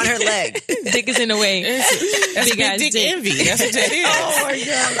just on her leg. Dick is in the way. That's big dick envy. That's what that is. Oh my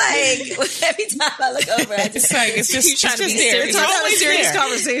God. Every time I look over, I just it's just trying to be serious. It's always serious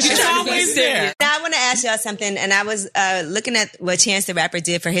conversation. It's always there. Now I want to ask y'all something, and I was looking at what Chance the Rapper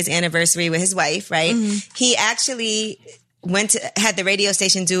did for his anniversary with his wife, right? He actually had the radio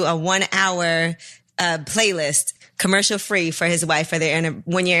station do a 1 hour playlist, commercial free, for his wife for their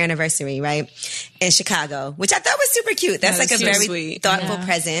 1 year anniversary, right? In Chicago, which I thought was super cute. That's a very sweet. thoughtful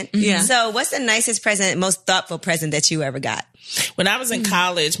present. Yeah. So what's the nicest present, most thoughtful present that you ever got? When I was in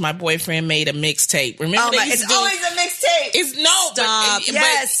college, my boyfriend made a mixtape. Remember, it's always a mixtape.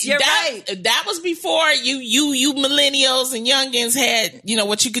 You're right. That was before you millennials and youngins had,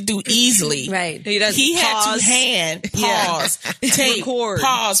 what you could do easily. Right. He had to hand pause, tape, record.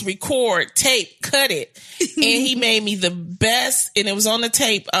 pause, record, tape, cut it, and he made me the best. And it was on the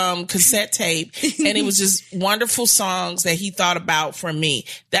tape, cassette tape, and it was just wonderful songs that he thought about for me.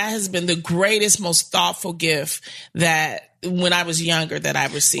 That has been the greatest, most thoughtful gift that when I was younger that I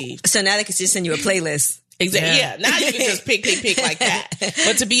received. So now they can just send you a playlist. Exactly. Yeah. Now you can just pick like that.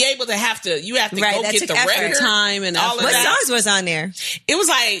 But to be able to you have to go get the record, time, and all of what that. songs was on there? It was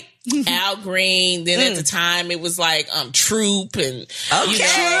like Al Green. Then at the time it was like Troop and Troop.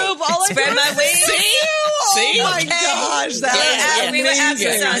 Spread My Wings. See? Oh my gosh, that we were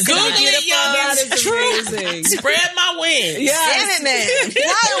absent. Google it, y'all. Troop. Spread My Wings. Damn it, man.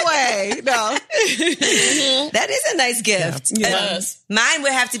 Fly away. No. That is a nice gift. Mine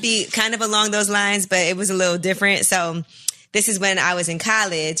would have to be kind of along those lines, but it was a little different. So this is when I was in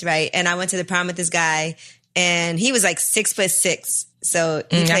college, right? And I went to the prom with this guy, and he was like 6'6". So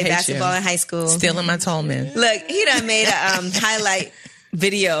he played basketball in high school. Stealing my tall man. Look, he done made a highlight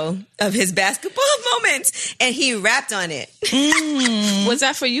video of his basketball moments, and he rapped on it. Was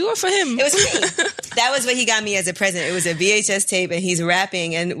that for you or for him? It was me. That was what he got me as a present. It was a VHS tape, and he's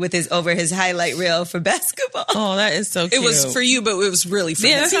rapping and with over his highlight reel for basketball. Oh, that is so cute. It was for you, but it was really for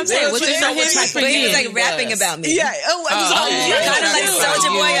him. That's what I'm saying. What type of But he was like rapping about me. Yeah. Oh, it was kind of like Soulja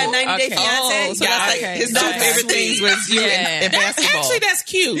Boy on 90 Day Fiancé. So that's like his two favorite things was you and basketball. Actually, that's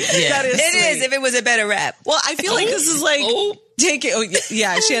cute. Yeah. It is if it was a better rap. Well, I feel like this is like... Take it. Oh,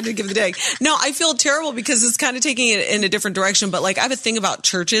 yeah, she had to give the day. No, I feel terrible because it's kind of taking it in a different direction. But I have a thing about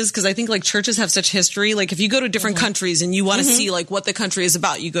churches because I think churches have such history. If you go to different countries and you want to see what the country is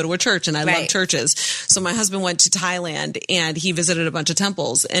about, you go to a church, and I love churches. So my husband went to Thailand and he visited a bunch of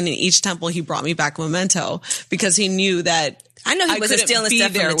temples, and in each temple he brought me back a memento because he knew that. I know he wasn't stealing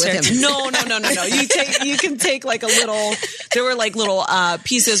stuff from the church. No. You can take a little. There were little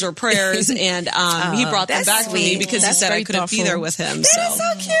pieces or prayers, and he brought them back for me because he said I couldn't be there. there with him. That's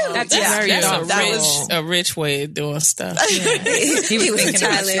so cute. That's very That thoughtful. was a rich way of doing stuff. He was in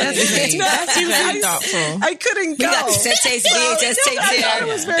Thailand. That's very thoughtful. I couldn't go. We got cassette tapes, VHS tapes I thought there.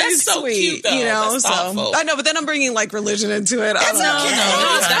 it was very That's so sweet, cute, though. you know. That's So thoughtful. I know, but then I'm bringing like religion into it. Don't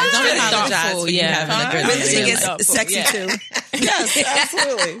apologize thoughtful, for you having a good Religion relationship. gets sexy too. Yes,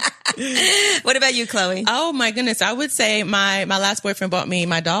 absolutely. What about you, Chloe? Oh my goodness. I would say my last boyfriend bought me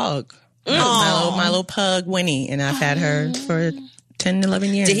my dog. My little pug, Winnie. And I've had her for 10,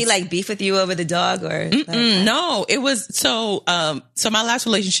 11 years. Did he like beef with you over the dog or? No, it was so my last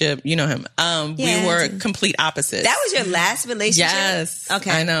relationship, you know him. Yeah, we were complete opposites. That was your last relationship? Yes. Okay.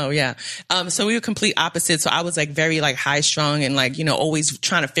 I know. Yeah. So we were complete opposites. So I was like very like high strung and like, you know, always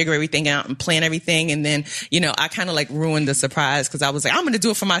trying to figure everything out and plan everything. And then, you know, I kind of like ruined the surprise because I was like, I'm going to do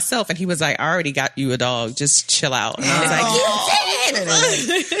it for myself. And he was like, I already got you a dog. Just chill out. And I was like,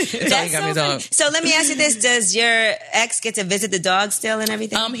 That's got me a so funny. dog. So let me ask you this. Does your ex get to visit the dog still and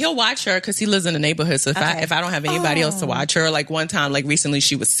everything? He'll watch her because he lives in the neighborhood. So if I don't have anybody else to watch her, like one time, like recently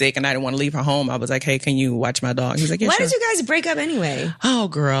she was sick and I didn't want to leave her home. I was like, hey, can you watch my dog? He's like, yeah, Why sure. did you guys break up anyway? Oh,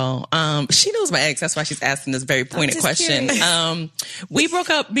 girl. She knows my ex. That's why she's asking this very pointed question. We broke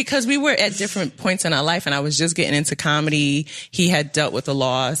up because we were at different points in our life and I was just getting into comedy. He had dealt with a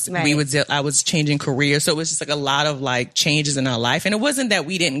loss. Right. I was changing careers. So it was just like a lot of like changes in our life. And it wasn't that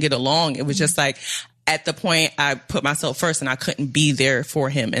we didn't get along. It was just like, at the point I put myself first and I couldn't be there for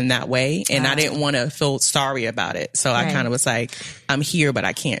him in that way. And I didn't want to feel sorry about it. So I kind of was like, I'm here, but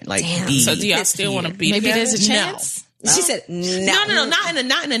I can't like be. So do y'all still want to be Maybe together? there's a chance. She said no. No,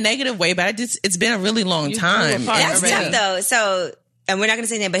 not in a negative way, but it's been a really long time. That's tough though. So, and we're not going to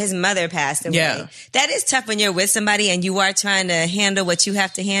say that, but his mother passed away. Yeah. That is tough when you're with somebody and you are trying to handle what you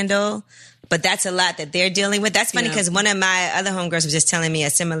have to handle. But that's a lot that they're dealing with. That's funny because one of my other homegirls was just telling me a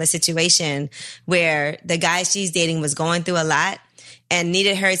similar situation where the guy she's dating was going through a lot and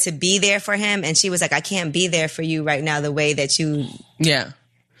needed her to be there for him. And she was like, I can't be there for you right now the way that you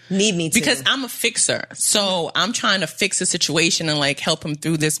need me to. Because I'm a fixer. So I'm trying to fix the situation and like help him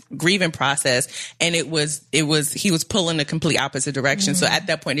through this grieving process. And he was pulling the complete opposite direction. So at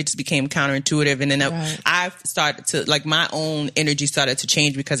that point it just became counterintuitive. And then I started to like my own energy started to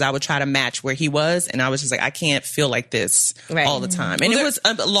change because I would try to match where he was. And I was just like, I can't feel like this all the time. And it was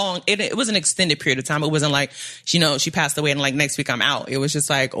it was an extended period of time. It wasn't like, you know, she passed away and like next week I'm out. It was just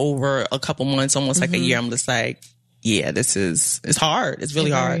like over a couple months, almost like a year. I'm just like, yeah, it's hard. It's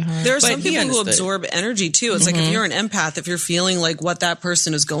really hard. There are some people who absorb energy too. It's like if you're an empath, if you're feeling like what that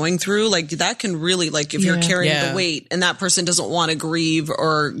person is going through, like that can really, like if you're carrying the weight and that person doesn't want to grieve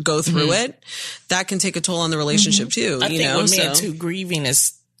or go through it, that can take a toll on the relationship too. I think with men too, grieving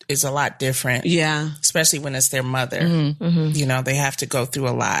is a lot different. Yeah. Especially when it's their mother. You know, they have to go through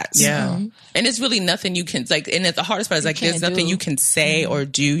a lot. So. Yeah. And it's really nothing you can like, and the hardest part is like, there's nothing you can say or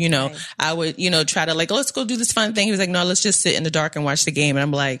do, you know. I would, you know, try to like, let's go do this fun thing. He was like, no, let's just sit in the dark and watch the game. And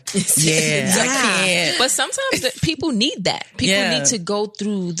I'm like, I can't. But sometimes people need that. People need to go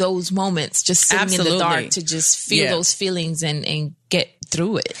through those moments, just sitting in the dark to just feel those feelings and get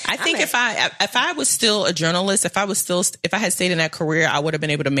through it. I think if I was still a journalist, if I had stayed in that career, I would have been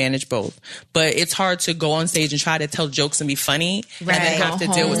able to manage both. But it's hard to go on stage and try to tell jokes and be funny and then have to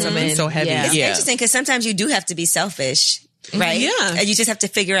deal with something so heavy. It's interesting because sometimes you do have to be selfish, right? Yeah. And you just have to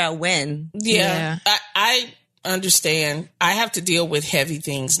figure out when. Yeah. I understand. I have to deal with heavy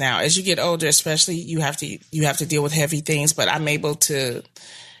things now. As you get older, especially, you have to deal with heavy things, but I'm able to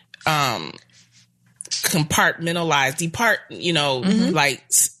compartmentalize, like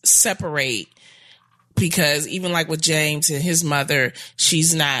separate, because even like with James and his mother,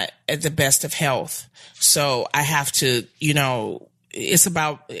 she's not at the best of health. So I have to, it's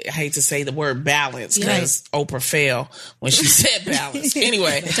about, I hate to say the word balance because Oprah fell when she said balance.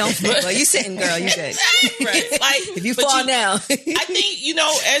 Anyway. Don't fall. Well, you sitting, girl. You good. Right. Like, if you fall now. I think,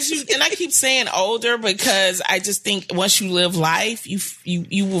 and I keep saying older because I just think once you live life,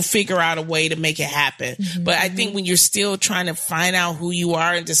 you will figure out a way to make it happen. Mm-hmm. But I think when you're still trying to find out who you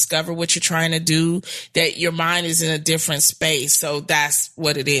are and discover what you're trying to do, that your mind is in a different space. So that's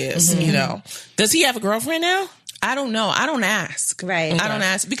what it is, Does he have a girlfriend now? I don't know. I don't ask. Right. I don't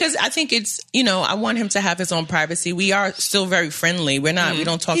ask because I think it's, I want him to have his own privacy. We are still very friendly. We're not, we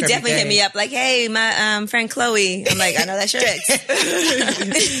don't talk every day. He definitely hit me up like, hey, my friend Chloe. I'm like, I know that's your ex. But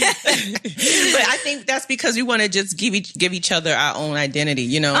I think that's because we want to just give each other our own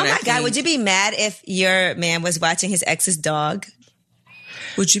identity, Oh my God. Would you be mad if your man was watching his ex's dog?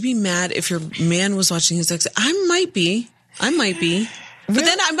 Would you be mad if your man was watching his ex? I might be. But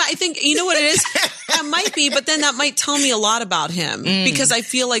then I think, you know what it is? That might be, but then that might tell me a lot about him because I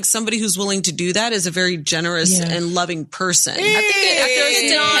feel like somebody who's willing to do that is a very generous and loving person. I think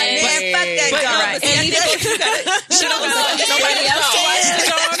it's not. Man, fuck that dog. Somebody else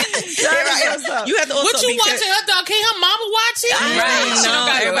You have to also what you watching her dog? Can't her mama watch it? Right. She don't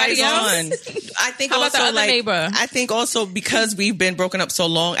got everybody's everybody on. I think How about also the other neighbor? I think also because we've been broken up so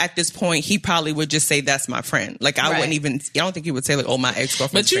long, at this point he probably would just say that's my friend. Like I wouldn't even. I don't think he would say like, oh, my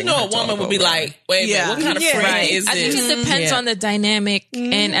ex-girlfriend. But you know, a woman would be like, wait a minute, what kind of friend is this? I think it depends on the dynamic,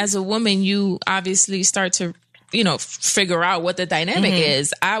 and as a woman, you obviously start to, figure out what the dynamic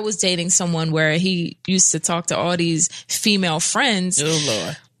is. I was dating someone where he used to talk to all these female friends. Oh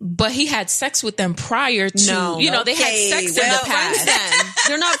Lord. But he had sex with them prior to, they had sex in the past.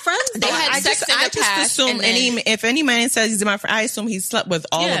 They're not friends. They had sex in the past. I just assume if any man says he's my friend, I assume he slept with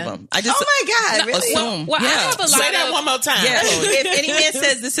all of them. I just, oh my God, really? assume. Well, I have a lot Say that one more time. Yeah. If any man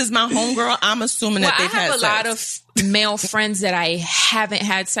says this is my homegirl, I'm assuming that they've had sex. I have a lot of male friends that I haven't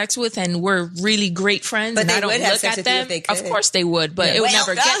had sex with, and we're really great friends. But and they I don't would have look sex at with you them. if they could. Of course they would, but it would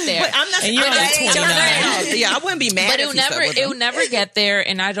never get there. But I'm not. And you're I'm like 29. Yeah, I wouldn't be mad. But it will never get there,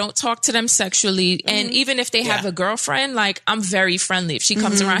 and I don't talk to them sexually. And even if they have a girlfriend, like I'm very friendly. If she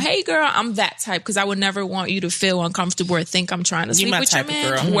comes around, hey girl, I'm that type, because I would never want you to feel uncomfortable or think I'm trying to sleep with your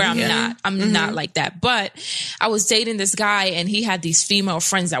man. Where I'm not. I'm not like that. But I was dating this guy, and he had these female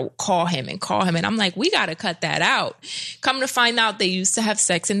friends that would call him, and I'm like, we got to cut that out. Come to find out, they used to have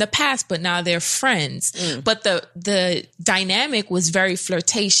sex in the past, but now they're friends. But the dynamic was very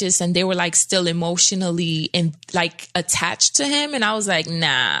flirtatious, and they were like still emotionally and like attached to him. And I was like,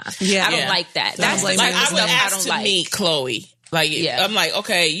 nah, I don't like that. That's like I would ask I don't to like. meet Chloe. Like, I'm like,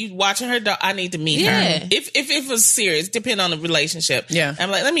 okay, you watching her dog, I need to meet her. If it was serious, depending on the relationship. Yeah.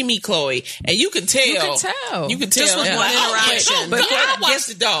 I'm like, let me meet Chloe. And you can tell. You can tell. Just with one interaction. But I watch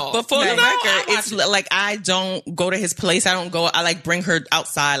the dog. But for the record, it's like I don't go to his place. I like bring her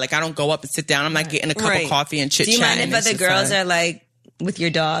outside. Like I don't go up and sit down. I'm not getting a cup of coffee and chit chat. Do you mind if other girls are like with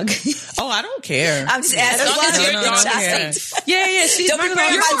your dog? Oh, I don't care. I'm just asking. Yeah. She's don't be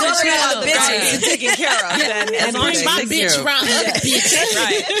bringing my daughter around the bitches and taking care of. And bring my bitch around other bitches.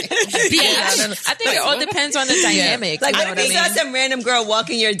 Right. I think it all depends on the dynamic. Like, you know what if you saw some random girl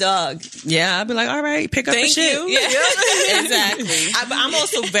walking your dog? Yeah, I'd be like, all right, pick up the shit. Exactly. I'm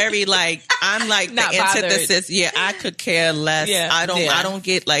also very like, I'm like the antithesis. Yeah, I could care less. Yeah. I don't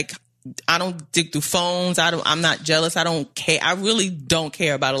get like, I don't dig through phones. I'm not jealous. I don't care. I really don't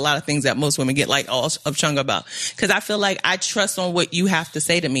care about a lot of things that most women get like all upchung about. Cause I feel like I trust on what you have to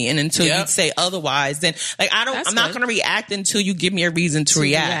say to me. And until you say otherwise, then like I'm not going to react until you give me a reason to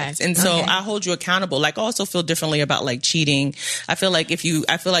react. And so I hold you accountable. Like I also feel differently about like cheating. I feel like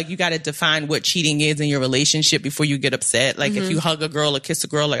you got to define what cheating is in your relationship before you get upset. Like if you hug a girl or kiss a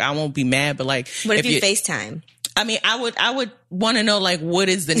girl, like I won't be mad, but like, what if you FaceTime? I mean, I would want to know like what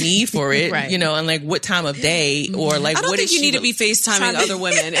is the need for it, right. And like what time of day or like I don't what think you need to be FaceTiming other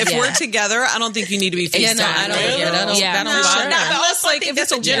women. If we're together, I don't think you need to be FaceTiming. Yeah, no, I don't. Really? Yeah, that don't bother me. But also, like if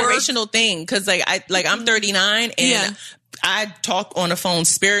it's a generational thing, because like I'm 39 and. I talk on the phone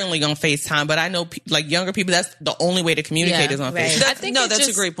sparingly on FaceTime, but I know like younger people, that's the only way to communicate is on FaceTime. That's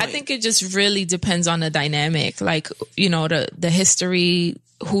a great point. I think it just really depends on the dynamic, like, the history,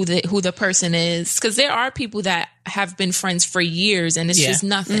 who the person is. Cause there are people that have been friends for years and it's just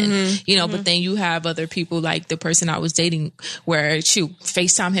nothing, but then you have other people like the person I was dating where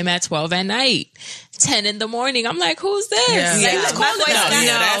FaceTime him at 12 at night. 10 in the morning. I'm like, who's this? Who's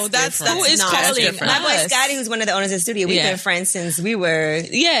calling? That's who is calling? My boy Scotty, who's one of the owners of the studio, we've been friends since we were.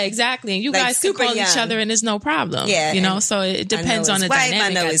 Yeah, exactly. And you guys can call each other and there's no problem. Yeah. So it depends on the wife,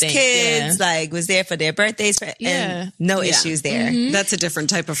 dynamic. I know his kids, like was there for their birthdays and no issues there. That's a different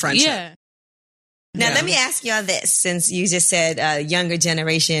type of friendship. Yeah. Now, let me ask y'all this, since you just said younger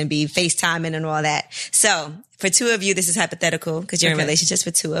generation be FaceTiming and all that. So, for two of you, this is hypothetical because you're in relationships.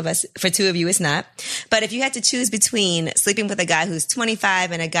 For two of us, for two of you, it's not. But if you had to choose between sleeping with a guy who's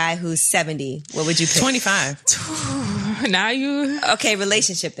 25 and a guy who's 70, what would you pick? 25. Now you... Okay,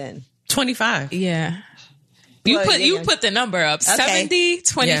 relationship then. 25. Yeah. You put the number up. 70,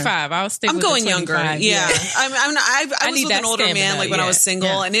 25. I was thinking I'm going younger. Yeah. I was with an older man like when I was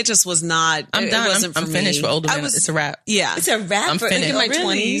single and it just was not. I'm done. Wasn't I'm finished with older men. It's a wrap. Yeah. It's a wrap. I'm finished. In my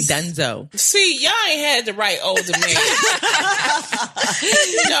 20s. Dunzo. See, y'all ain't had the right older man.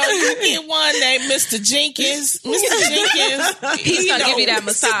 You get one named Mr. Jenkins. Mr. Jenkins. He's going to give you that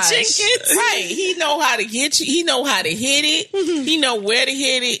massage. Right. He know how to get you. He know how to hit it. He know where to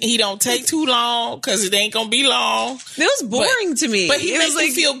hit it. He don't take too long because it ain't going to be long. long. It was boring to me. But he makes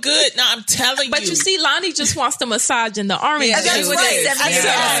me feel good. No, I'm telling you. But you see, Lonnie just wants the massage in the orange juice. That's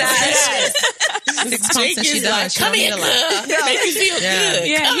right. Jake is like, come here, girl. Make me feel good.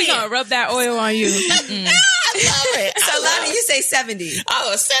 Yeah, he's going to rub that oil on you. I love it. So, Lonnie, you say 70.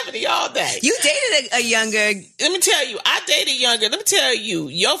 Oh, 70 all day. You dated a younger. Let me tell you, I dated younger. Let me tell you,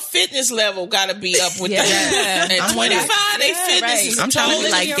 your fitness level got to be up with that. At 25, they fitness is I'm trying to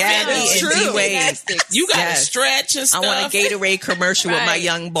be like Gabby and D-Wade. You got to stretch and stuff. I want a Gatorade commercial with my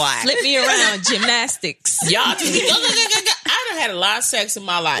young boy. Flip me around, gymnastics. Y'all just be, I done had a lot of sex in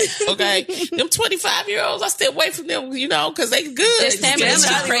my life, okay? Them 25-year-olds, I stay away from them, because they good. Their stamina's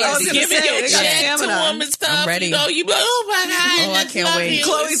crazy. Give me your chat to them and stuff. I'm ready. You be like, oh my God. Oh, I can't wait.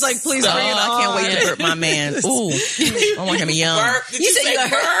 Chloe's like, please bring it on. I can't wait to burp my man. Ooh. I want him young. Burp. Did you say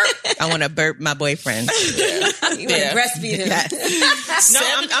burp? I want to burp my boyfriend. You want to breastfeed him. No,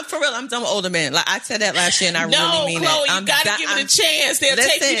 I'm for real. I'm done with older men. Like I said that last year, and I really mean Chloe, it. You got to give it a chance. They'll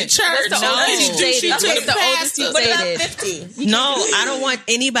take you to church. What's the oldest you dated? What's the oldest you dated? 50. No, I don't want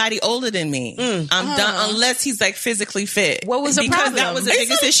anybody older than me. I'm done unless he's like physically fit. What was the problem? Because that was the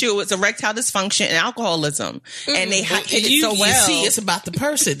biggest issue. It was erectile dysfunction and alcoholism, and they hit it so well. You see, it's about the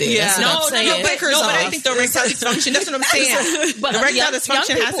person. Then. Yeah. No, but I think the erectile dysfunction. That's what I'm saying. But the erectile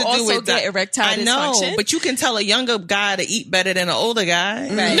dysfunction has to do with get erectile I know, dysfunction. but you can tell a younger guy to eat better than an older guy.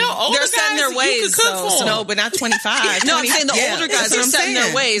 Right. No, older They're setting guys, their ways. you can cook for them. No, but not 25. No, I'm saying the older guys are setting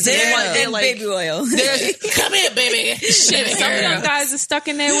their ways. They're like baby oil. Come here, baby. Shit, some young guys are stuck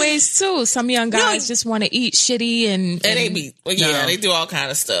in their ways too. Some young guys just want to eat shitty and they be they do all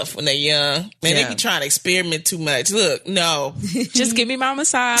kind of stuff when they're young. Man, they be trying to experiment too much. Look, no, just give me my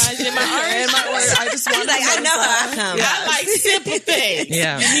massage and my orange. I just want I know how I come. I like simple things.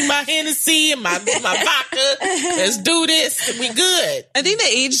 Yeah. Give me my Hennessy and my vodka. Let's do this. We good. I think the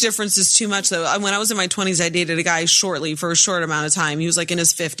age difference is too much though. When I was in my 20s, I dated a guy shortly for a short amount of time. He was like in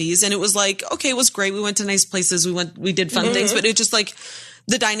his 50s, and it was like, okay, it was great. We went to nice places. We did fun things, but it just like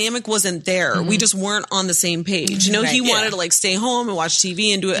the dynamic wasn't there. We just weren't on the same page. He wanted to like stay home and watch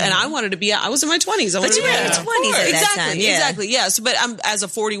TV and do it, and I wanted to be. I was in my 20s. But you were in your 20s at that time. Yeah. Exactly. Yeah. So, but I'm as a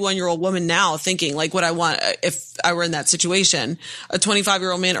 41-year-old woman now thinking like what I want if I were in that situation, a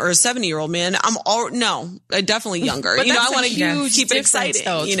 25-year-old man or a 70-year-old man. Definitely younger. But I want to keep it exciting.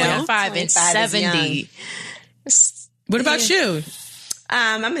 Though, 25 and 70. What about you?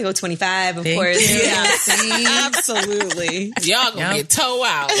 I'm going to go 25, of course. Yeah, absolutely. Y'all going to get toe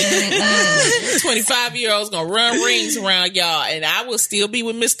out. 25-year-olds going to run rings around y'all, and I will still be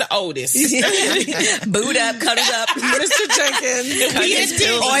with Mr. Otis. Boot up, cuddled up. Mr. Jenkins. We at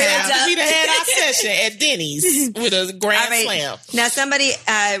Denny's. We done had our session at Denny's with a grand slam. Now, somebody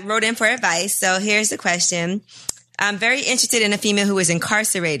wrote in for advice, so here's the question. I'm very interested in a female who was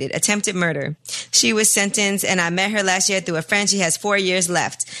incarcerated, attempted murder. She was sentenced, and I met her last year through a friend. She has 4 years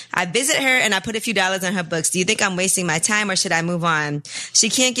left. I visit her, and I put a few dollars on her books. Do you think I'm wasting my time, or should I move on? She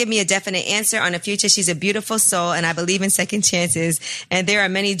can't give me a definite answer on the future. She's a beautiful soul, and I believe in second chances. And there are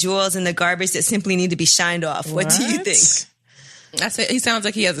many jewels in the garbage that simply need to be shined off. What do you think? He sounds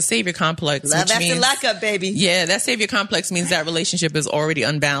like he has a savior complex. Love after lockup, baby. Yeah, that savior complex means that relationship is already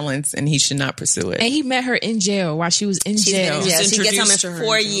unbalanced and he should not pursue it. And he met her in jail while she was in jail. Yeah, she gets home in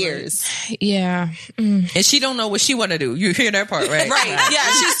 4 years. Yeah. And she don't know what she want to do. You hear that part, right? Right. Yeah,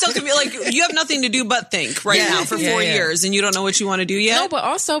 she's still gonna be like, you have nothing to do but think now for 4 years, and you don't know what you want to do yet. No, but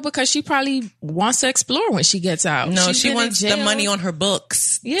also because she probably wants to explore when she gets out. No, she wants the money on her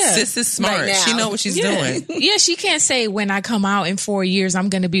books. Yeah. Sis is smart. Right, she know what she's doing. Yeah, she can't say when I come out in 4 years I'm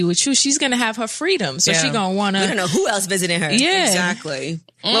going to be with you. She's going to have her freedom, so she going to want to. We don't know who else visiting her. Yeah, exactly.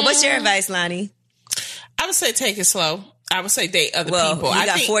 Well, what's your advice, Lonnie? I would say take it slow. I would say date other people. You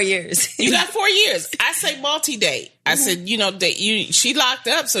got 4 years. You got 4 years. I say multi-date. I said, she locked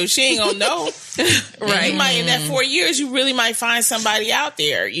up, so she ain't gonna know. Right. You might, in that 4 years, you really might find somebody out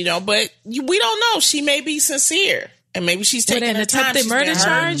there, but we don't know. She may be sincere. And maybe she's taking her time. Attempted murder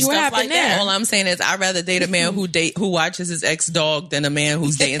charge? What happened there? All I'm saying is I'd rather date a man who watches his ex-dog than a man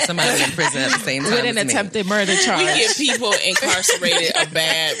who's dating somebody in prison at the same time. With an attempted murder charge. We give people incarcerated a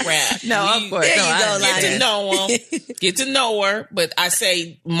bad rap. No, of course. Get to know them. Get to know her. But I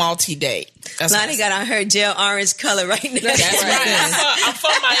say multi-date. Lonnie got on her jail orange color right now. That's right. I'm for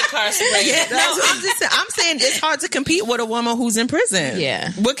my incarceration. Yeah, I'm saying it's hard to compete with a woman who's in prison.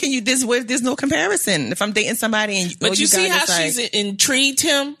 Yeah. What can you? There's no comparison. If I'm dating somebody and But you see how she's intrigued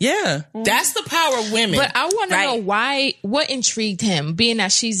him? Yeah. That's the power of women. But I want to know what intrigued him, being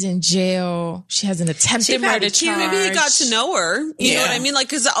that she's in jail. She has an attempted murder charge. Maybe he got to know her. You know what I mean? Like,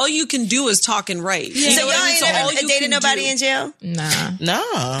 because all you can do is talk and write. Yeah. So y'all ain't dated nobody in jail? Nah. No.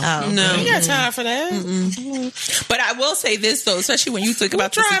 Oh. No. You got time for that. But I will say this, though, especially when you think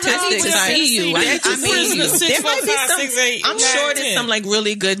about the statistics. I see you. There might be some, I'm sure there's some like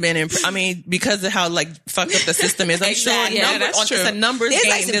really good men. Because of how like fucked up the system is. I'm sure that's true. It's a numbers game.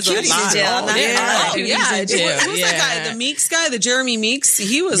 Like there's a lot. Who's that guy? The Meeks guy? The Jeremy Meeks?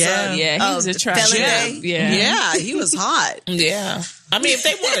 He was he was attractive. Yeah, he was hot. Yeah. I mean, if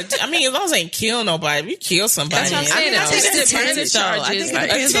they want to, as long as they ain't kill nobody, if you kill somebody. That's what I'm saying. I think it depends on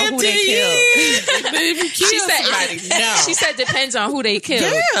who they kill. If you kill somebody, no. She said depends on who they kill.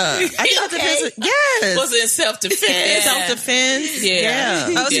 Yeah. I think it depends. Yes. Was it self-defense? Self-defense? Yeah.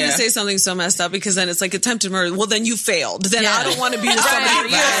 I was going to say something so messed up because then it's like attempted murder. Well, then you failed. Then I don't want to be with somebody.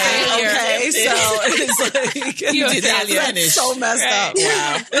 Okay. So it's like, you did that. That's so messed up.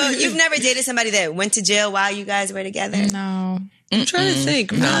 Wow. Well, you've never dated somebody that went to jail while you guys were together? No. I'm trying to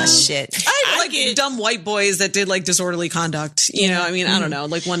think. Oh, shit. I like dumb white boys that did like disorderly conduct. You know, I mean, I don't know,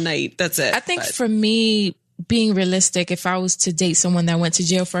 like one night. That's it. I think for me, being realistic, if I was to date someone that went to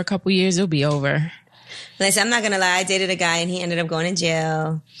jail for a couple years, it'll be over. Listen, I'm not going to lie. I dated a guy and he ended up going to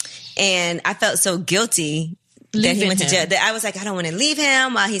jail. And I felt so guilty that he went to jail. That I was like, I don't want to leave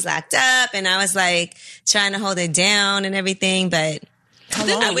him while he's locked up. And I was like trying to hold it down and everything. But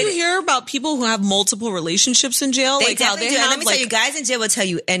didn't you hear about people who have multiple relationships in jail? They like how definitely they do. have, Let me tell you, guys in jail will tell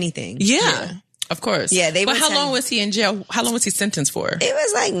you anything. Yeah. Of course. Yeah, But how long was he in jail? How long was he sentenced for? It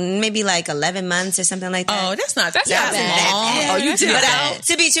was like maybe like 11 months or something like that. Oh, that's not bad. Oh, you did that.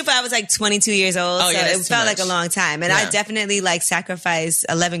 To be truthful, I was like 22 years old, so it felt like a long time. And I definitely like sacrificed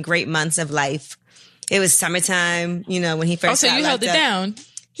 11 great months of life. It was summertime, when he first got so you held it down.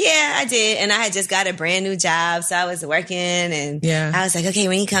 Yeah, I did. And I had just got a brand new job. So I was working and I was like, okay,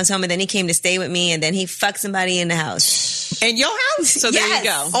 when he comes home, and then he came to stay with me and then he fucked somebody in the house. In your house? So there you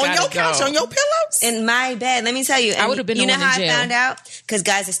go. On your couch, on your pillows? In my bed. Let me tell you. I would have been the one in jail. You know how I found out? Because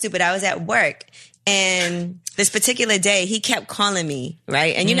guys are stupid. I was at work. And this particular day, he kept calling me,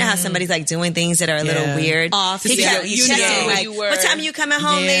 right? And you know how somebody's like doing things that are a little weird. He kept checking, like, what time you coming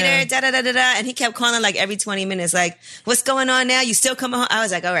home later? Da da da da da. And he kept calling like every 20 minutes, like, what's going on now? You still coming home? I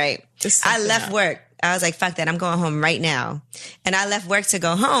was like, all right. I left work. I was like, fuck that. I'm going home right now. And I left work to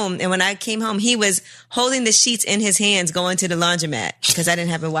go home. And when I came home, he was holding the sheets in his hands going to the laundromat because I didn't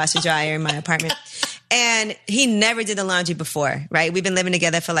have a washer dryer in my apartment. And he never did the laundry before, right? We've been living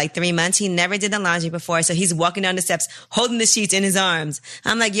together for like 3 months. He never did the laundry before. So he's walking down the steps, holding the sheets in his arms.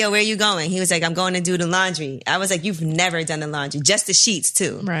 I'm like, yo, where are you going? He was like, I'm going to do the laundry. I was like, you've never done the laundry. Just the sheets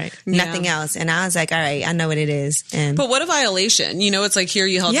too. Right. Nothing else. And I was like, all right, I know what it is. But what a violation. It's like here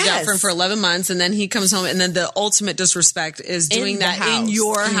you held it down for 11 months and then he comes home and then the ultimate disrespect is doing that in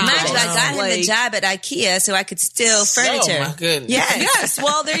your house. Mind you, I got him the job at IKEA so I could steal furniture. Oh my goodness. Yes.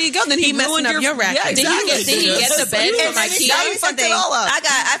 Well, there you go. Then he messing up your racket. Yeah, exactly. Did he get the bed from IKEA? You fucked it all up.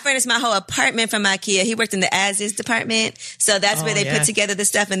 I furnished my whole apartment from IKEA. He worked in the as-is department. So that's where they put together the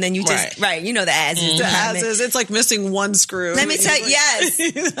stuff and then you just, you know the as-is department. As-is, it's like missing one screw. Let me tell you, yes.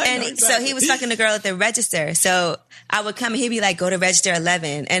 And so he was fucking the girl at the register. So I would come and he'd be like, go to register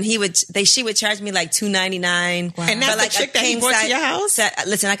 11. And she would charge me like $2.99. Wow. And that's like the chick that he brought to your house?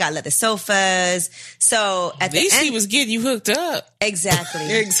 Listen, I got leather sofas. So at least the end, he was getting you hooked up. Exactly.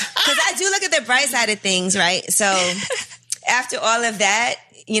 Because I do look at the bright side of things, right? So after all of that,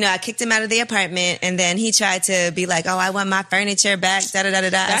 I kicked him out of the apartment and then he tried to be like, oh, I want my furniture back. Da da da da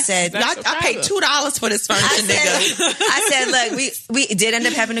da. I said, I paid $2 for this furniture, nigga. I said, look, we did end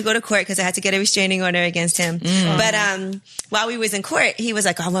up having to go to court because I had to get a restraining order against him. But while we was in court, he was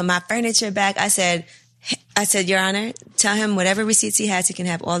like, oh, I want my furniture back. I said, Your Honor, tell him whatever receipts he has, he can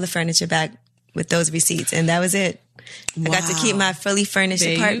have all the furniture back with those receipts. And that was it. I got to keep my fully furnished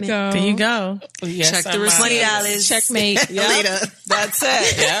apartment. There you go. Yes, check the receipt. $20. Checkmate. Later. That's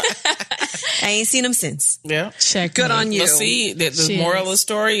it. Yeah. I ain't seen him since. Yeah. Check. Good on you. But see, the moral of the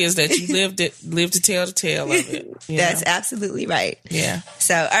story is that you lived to tell the tale of it. That's absolutely right. Yeah.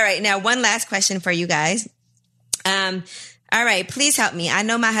 So, all right. Now, one last question for you guys. All right, please help me. I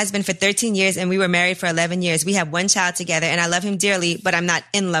know my husband for 13 years and we were married for 11 years. We have one child together and I love him dearly, but I'm not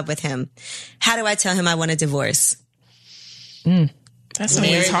in love with him. How do I tell him I want a divorce? That's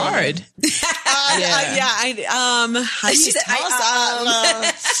always hard.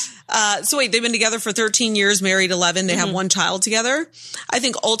 So wait, they've been together for 13 years, married 11. They have one child together. I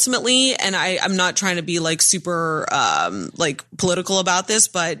think ultimately, and I'm not trying to be like super, like political about this,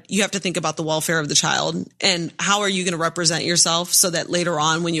 but you have to think about the welfare of the child and how are you going to represent yourself so that later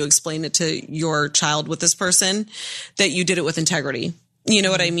on, when you explain it to your child with this person, that you did it with integrity. You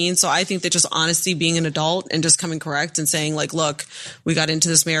know what I mean? So I think that just honesty, being an adult and just coming correct and saying like, look, we got into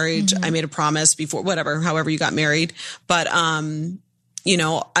this marriage. I made a promise before, whatever, however you got married. But, you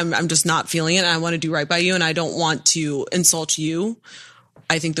know, I'm just not feeling it. And I want to do right by you. And I don't want to insult you.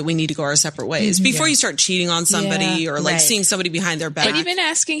 I think that we need to go our separate ways before you start cheating on somebody or like seeing somebody behind their back. But even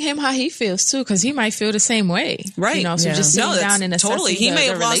asking him how he feels too, because he might feel the same way. Right. You know, so just sitting down and assessing totally. He may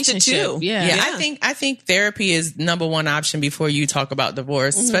have lost it too. Yeah. I think therapy is number one option before you talk about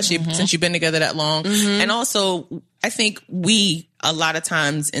divorce, especially since you've been together that long. And also, I think we, a lot of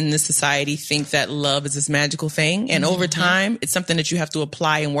times in this society, think that love is this magical thing. And over time, it's something that you have to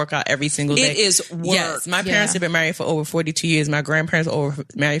apply and work out every single day. It is work. Yes. My parents have been married for over 42 years. My grandparents were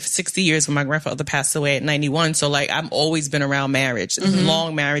married for 60 years when my grandfather passed away at 91. So like, I've always been around marriage,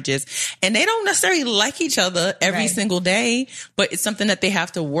 long marriages. And they don't necessarily like each other every single day, but it's something that they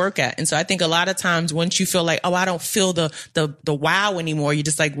have to work at. And so I think a lot of times once you feel like, oh, I don't feel the wow anymore, you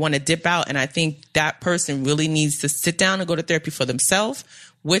just like want to dip out. And I think that person really needs to sit down and go to therapy for themselves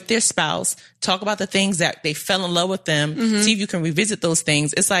with their spouse, talk about the things that they fell in love with them, see if you can revisit those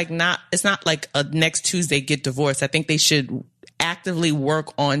things. It's not like a next Tuesday get divorced. I think they should actively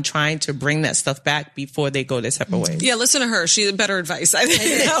work on trying to bring that stuff back before they go their separate ways. Yeah, listen to her. She had better advice. I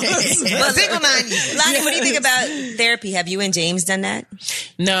think. Well, single mind. Lonnie, what do you think about therapy? Have you and James done that?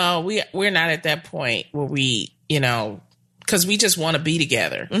 No, we're not at that point where we, you know, because we just want to be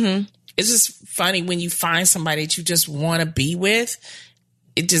together. It's just funny when you find somebody that you just want to be with.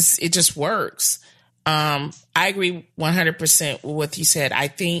 It just works. I agree 100% with what you said. I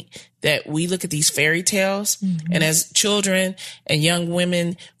think that we look at these fairy tales and as children and young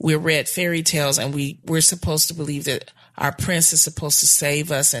women, we're read fairy tales and we're supposed to believe that our prince is supposed to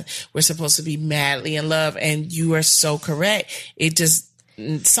save us and we're supposed to be madly in love. And you are so correct.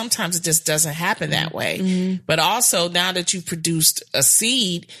 Sometimes it just doesn't happen that way. But also now that you've produced a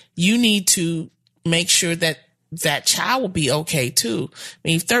seed, you need to make sure that that child will be okay too. I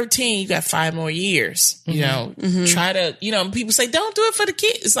mean, 13, you got 5 more years, you know, try to, you know, people say, don't do it for the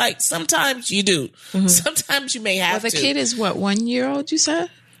kid. It's like, sometimes you do. Sometimes you may have to. The kid is what, 1 year old, you said?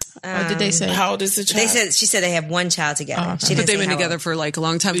 Or did they say? How old is the child? She said they have one child together. But they've been together for like a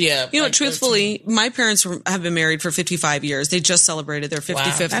long time. Yeah. You know, like truthfully, 13. My parents have been married for 55 years. They just celebrated their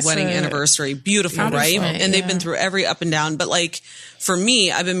 55th wedding anniversary. Beautiful, right? And they've been through every up and down. But like, for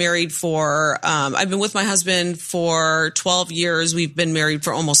me, I've been married for, I've been with my husband for 12 years. We've been married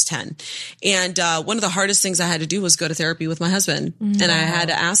for almost 10. And, one of the hardest things I had to do was go to therapy with my husband. And I had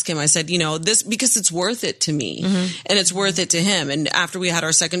to ask him, I said, you know, this, because it's worth it to me and it's worth it to him. And after we had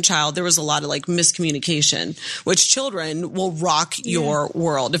our second child, there was a lot of like miscommunication, which children will rock your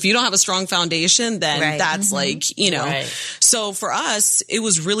world. If you don't have a strong foundation, then that's like, you know, so for us, it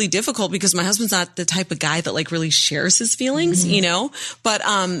was really difficult because my husband's not the type of guy that like really shares his feelings, you know? But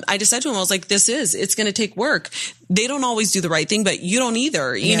I just said to him, I was like, it's going to take work. They don't always do the right thing, but you don't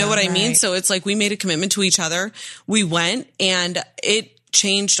either. You know what I mean? So it's like we made a commitment to each other. We went and it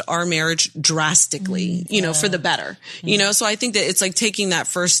changed our marriage drastically, you know, for the better, you know? So I think that it's like taking that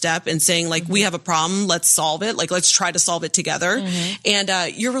first step and saying like, we have a problem, let's solve it. Like, let's try to solve it together. And,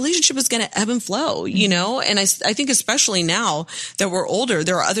 your relationship is going to ebb and flow, you know? And I think especially now that we're older,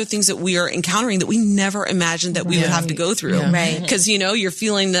 there are other things that we are encountering that we never imagined that we would have to go through. Cause you know, you're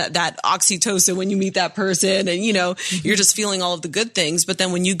feeling that oxytocin when you meet that person and, you know, you're just feeling all of the good things. But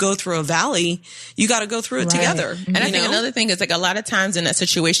then when you go through a valley, you got to go through it together. And I think another thing is like a lot of times in that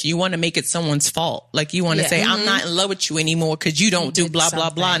situation, you want to make it someone's fault. Like you want to say, I'm not in love with you anymore because you don't do blah, blah,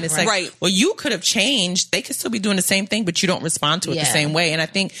 blah. And it's like, well, you could have changed. They could still be doing the same thing, but you don't respond to it the same way. And I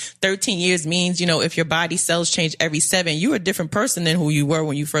think 13 years means, you know, if your body cells change every 7, you're a different person than who you were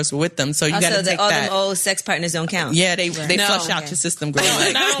when you first were with them. So you got to take all that. Them old sex partners don't count. Yeah, they flush out your system. Girl.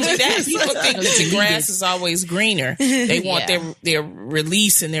 And not only that, people think that the grass is always greener. They want their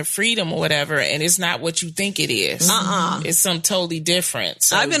release and their freedom or whatever. And it's not what you think it is. It's something totally different.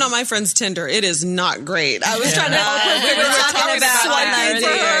 So I've been on my friend's Tinder. It is not great. I was trying to help her. We were talking about swiping for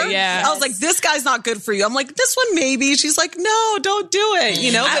her. I was like, this guy's not good for you. I'm like, this one maybe. She's like, no, don't do it.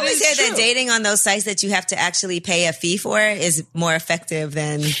 You know, I always hear that dating on those sites that you have to actually pay a fee for is more effective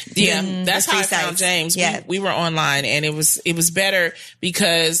than that's how I found James. We were online and it was better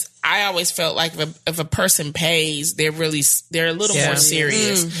because I always felt like if a person pays, they're a little more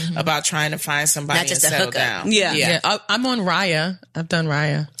serious about trying to find somebody not just and a settle hookup. down. Yeah. I'm on Raya. I've done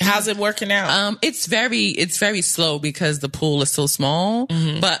Raya. How's it working out? It's very slow because the pool is so small.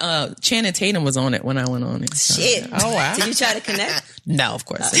 But Channing Tatum was on it when I went on it. So. Shit. Oh wow. Did you try to connect? No, of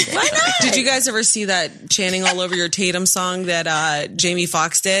course. Why not? Did you guys ever see that Channing All Over Your Tatum song that Jamie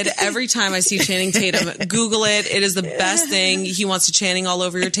Foxx did? Every time I see Channing Tatum, Google it. It is the best thing. He wants to Channing All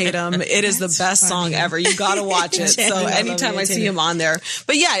Over Your Tatum. It is the best song ever. You got to watch it. So anytime I see him on there.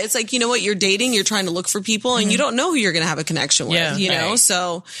 But yeah, it's like, you know what? You're dating, you're trying to look for people, and you don't know who you're going to have a connection with, you know?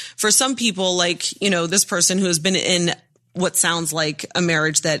 So for some people, like, you know, this person who has been in what sounds like a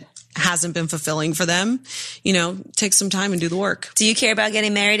marriage that hasn't been fulfilling for them, you know, take some time and do the work. Do you care about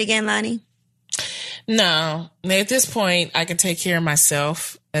getting married again, Lonnie? No. At this point, I can take care of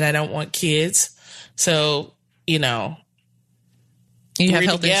myself, and I don't want kids. So, you know. You have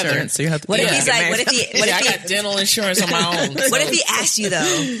health insurance. So you have to, what if he's like, what if he I got dental insurance on my own. So. What if he asked you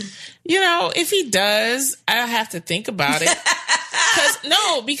though? You know, if he does, I'll have to think about it.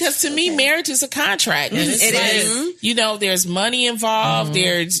 Because to me, marriage is a contract. And it's is. You know, there's money involved.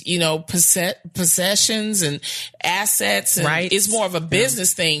 There's, you know, possessions and assets. And right. It's more of a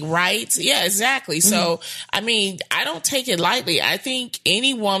business thing, right? Yeah, exactly. So, I mean, I don't take it lightly. I think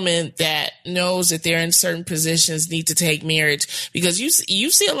any woman that knows that they're in certain positions need to take marriage, because you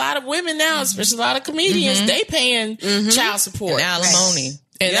see a lot of women now, especially a lot of comedians, they paying child support. And alimony. Right.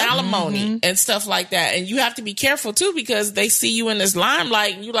 And alimony and stuff like that. And you have to be careful too, because they see you in this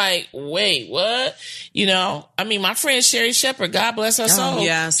limelight and you like, wait, what? You know, I mean, my friend Sherry Shepherd, God bless her soul.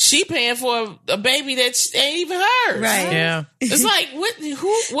 Yes. She paying for a baby that ain't even hers. Right. Yeah. It's like, what?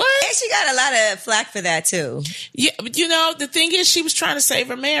 And she got a lot of flack for that too. Yeah. But you know, the thing is, she was trying to save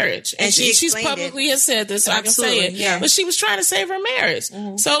her marriage. And she's publicly has said this, so Absolutely. I can say it. Yeah. But she was trying to save her marriage.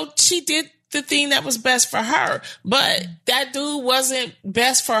 So she did the thing that was best for her, but that dude wasn't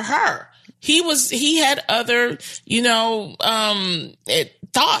best for her. He had other, you know,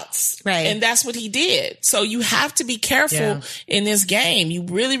 thoughts. Right. And that's what he did. So you have to be careful in this game. You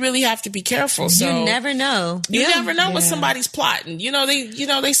really, really have to be careful. So you never know. You never know what somebody's plotting. You know,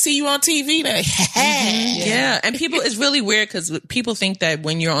 they see you on TV. They, yeah. And people, it's really weird because people think that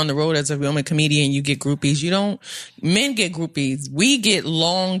when you're on the road as a woman comedian, you get groupies. Men get groupies. We get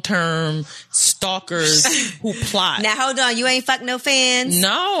long-term stalkers who plot. Now hold on. You ain't fuck no fans?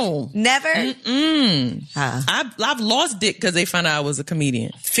 No. Never? I've lost dick because they found out I was a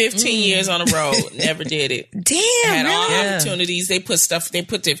comedian. 15 years on the road, never did it. Damn, had all really? opportunities. They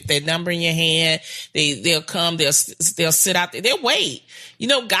put their number in your hand. They'll come. They'll sit out there. They'll wait. You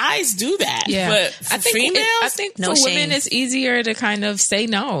know, guys do that. Yeah. But for females, I think no for shame. women, it's easier to kind of say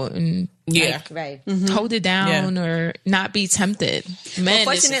no and Right. hold it down or not be tempted. Men,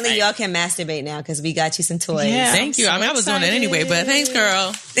 Well, fortunately, y'all can masturbate now because we got you some toys. Yeah. Thank you. I mean, I was doing it anyway, but thanks,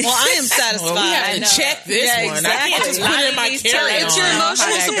 girl. Well, I am satisfied. well, we have to check this one. Exactly. I can't just put it in my carry-on. It's your emotional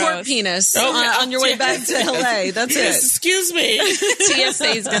that support goes. penis Okay. on your way back to LA. That's it. Excuse me. TSA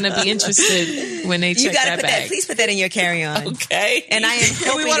is going to be interested when they You check gotta that put bag. that. Please put that in your carry-on. Okay. And I am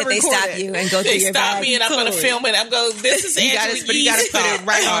hoping wanna that they record stop it. you and go through They your stop bag. me and I'm going to film it. I'm going, this is Angela But you got to Yee's put it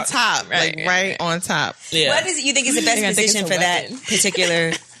right on top. Right. Like right on top. Yeah. What is it you think is the best They're gonna think position it's a for that weapon.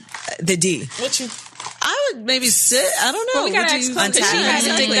 particular, the D? What you? I would maybe sit. I don't know. Well, we got to Would ask you- Chloe, 'cause she had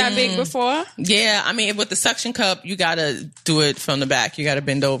a dick that big before. Yeah, I mean, with the suction cup, you got to do it from the back. You got to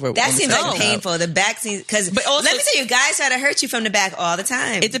bend over. That on the seems suction like cup. painful. The back seems, because But also- let me tell you, guys try to hurt you from the back all the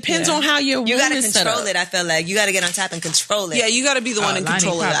time. It depends on how your You room got to is set control up. it. I feel like you got to get on top and control it. Yeah, you got to be the one in Lonnie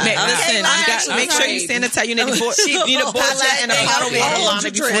control of probably- that. Listen, you got actually make sure you sanitize. You need a bullshit and a Hotline bottle of thing. water on it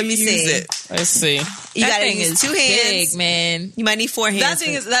Let before me you use see. it. Let's see. You That got to thing use is 2 hands. big, man. You might need 4 hands. That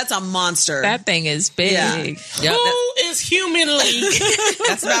thing is that's a monster. That thing is big. Yeah. Yep, Who is human league?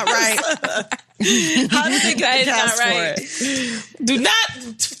 that's about right. How did they get That the is not cast for right. it? Do not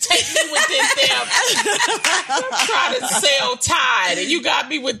take me with this damn. I'm trying to sell Tide, and you got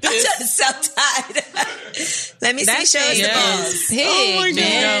me with this. so tied. Let me That see. Show us thing the is balls. big,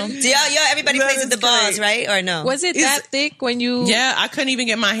 man. Do y'all, everybody That plays with is the balls, great. right? Or no? Was it that thick when you... Yeah, I couldn't even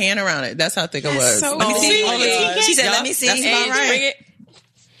get my hand around it. That's how thick it was. so Let me see. big. She said, Yup, let me see. That's Hey, about right. Bring it.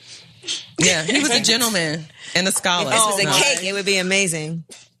 Yeah, he was a gentleman and a scholar. If this was a No. cake, it would be amazing.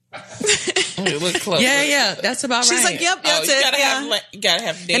 Look close. Yeah, that's about right. She's like, yep, Oh, that's you it. gotta Yeah. have. You gotta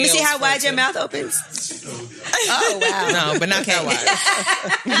have. Let me see nails how wide first. your mouth opens. Oh, wow. No, but not that wise.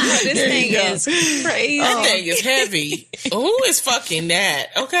 This thing is crazy. That thing is heavy. Who is fucking that?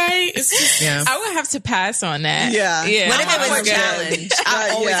 Okay? It's just... Yeah. I would have to pass on that. Yeah. What if it was a challenge?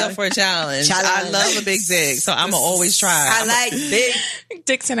 I'm always up for a challenge. I love a big dick, so I'm going to always try. I like big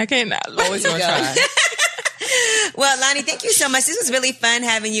dicks, and I can't always going to try. Well, Lonnie, thank you so much. This was really fun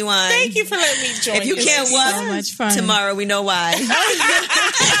having you on. Thank you for letting me join. If you can't walk so much fun. tomorrow, we know why.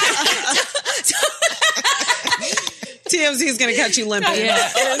 TMZ is going to catch you limping. Yeah.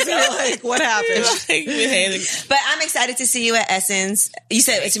 Like, what happened? But I'm excited to see you at Essence. You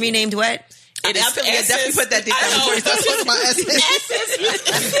said it's renamed what? I definitely put that dick down before you start talking about Essence.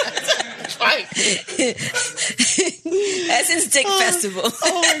 Right. Essence Dick Festival.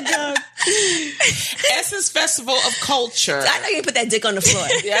 Oh my God. Essence Festival of Culture. I know you put that dick on the floor.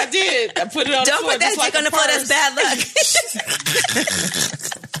 Yeah, I did. I put it on the floor. Don't put that dick on the floor. That's bad luck.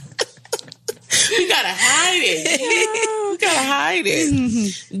 We gotta hide it. We gotta hide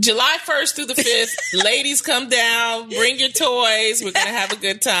it. July 1st through the 5th, ladies come down, bring your toys. We're gonna have a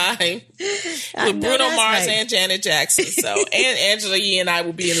good time with Bruno Mars and Janet Jackson. So, and Angela Yee and I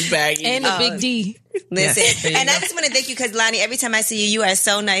will be in the bag. And the Big D. Listen, and I just want to thank you because, Lonnie, every time I see you, you are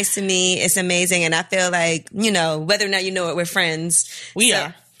so nice to me. It's amazing. And I feel like, whether or not you know it, we're friends. We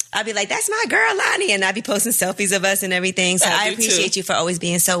are. I'll be like, that's my girl, Lonnie. And I'll be posting selfies of us and everything. So I appreciate you for always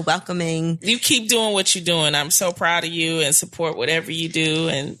being so welcoming. You keep doing what you're doing. I'm so proud of you and support whatever you do.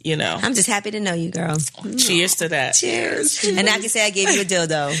 And, I'm just happy to know you, girl. Cheers to that. Cheers. And I can say I gave you a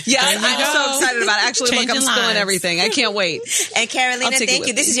dildo. Yeah, I'm so excited about it. Actually, look, I'm spilling everything. I can't wait. And Carolina, thank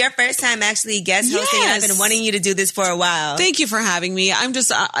you. This is your first time actually guest hosting. Yes. And I've been wanting you to do this for a while. Thank you for having me. I'm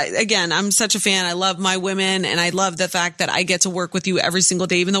just, again, I'm such a fan. I love my women. And I love the fact that I get to work with you every single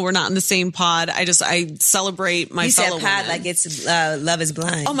day, even though we're not in the same pod. I celebrate my fellow women. You said pod like it's Love is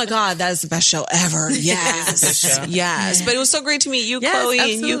Blind. Oh my God, that is the best show ever. Yes. Yes. But it was so great to meet you, Chloe.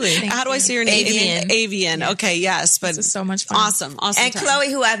 Absolutely. And you. How do I say your name? Avian. Okay, yes. But this was so much fun. Awesome. And time.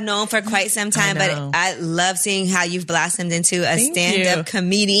 Chloe, who I've known for quite some time, but I love seeing how you've blossomed into a stand-up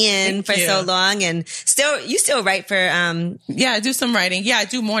comedian for so long. And you still write for... Yeah, I do some writing. Yeah, I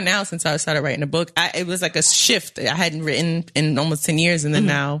do more now since I started writing a book. It was like a shift. I hadn't written in almost 10 years, and then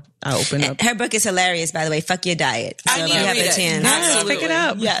now I open up. Her book is hilarious, by the way. Fuck Your Diet. So I need to read it. Chance. Absolutely. Pick it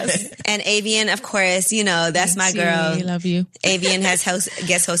up. Yes. And Avian, of course, that's my girl. I love you. Avian has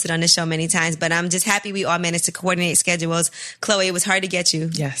guest hosted on the show many times, but I'm just happy we all managed to coordinate schedules. Chloe, it was hard to get you.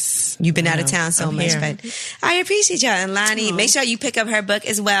 Yes. You've been out of town so much, but I appreciate y'all. And Lonnie, make sure you pick up her book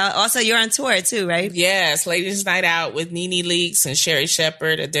as well. Also, you're on tour too, right? Yes. Ladies Night Out with Nene Leakes and Sherry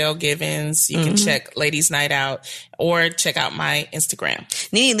Shepherd, Adele Givens. You can check Ladies Night Out or check out my Instagram.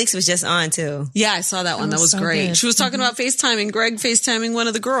 Nene Leakes was just on too. Yeah, I saw that one. That was so great. Good. She was talking about FaceTiming, Greg FaceTiming one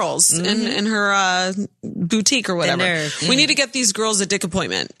of the girls in her boutique or whatever. We need to get these girls a dick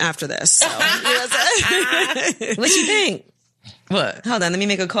appointment after this. So. What you think? What? Hold on, let me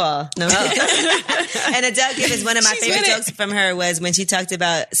make a call. No. And Adele Givens, one of my favorite jokes from her was when she talked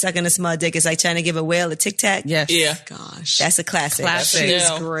about sucking a small dick. It's like trying to give a whale a Tic Tac. Yes. Yeah. Gosh. That's a classic. She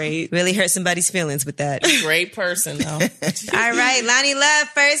was great. Really hurt somebody's feelings with that. Great person, though. All right, Lonnie Love,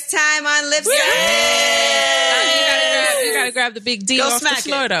 first time on Lipstick. You gotta grab the Big D off the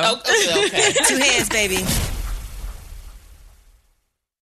floor, though. Okay. 2 hands, baby.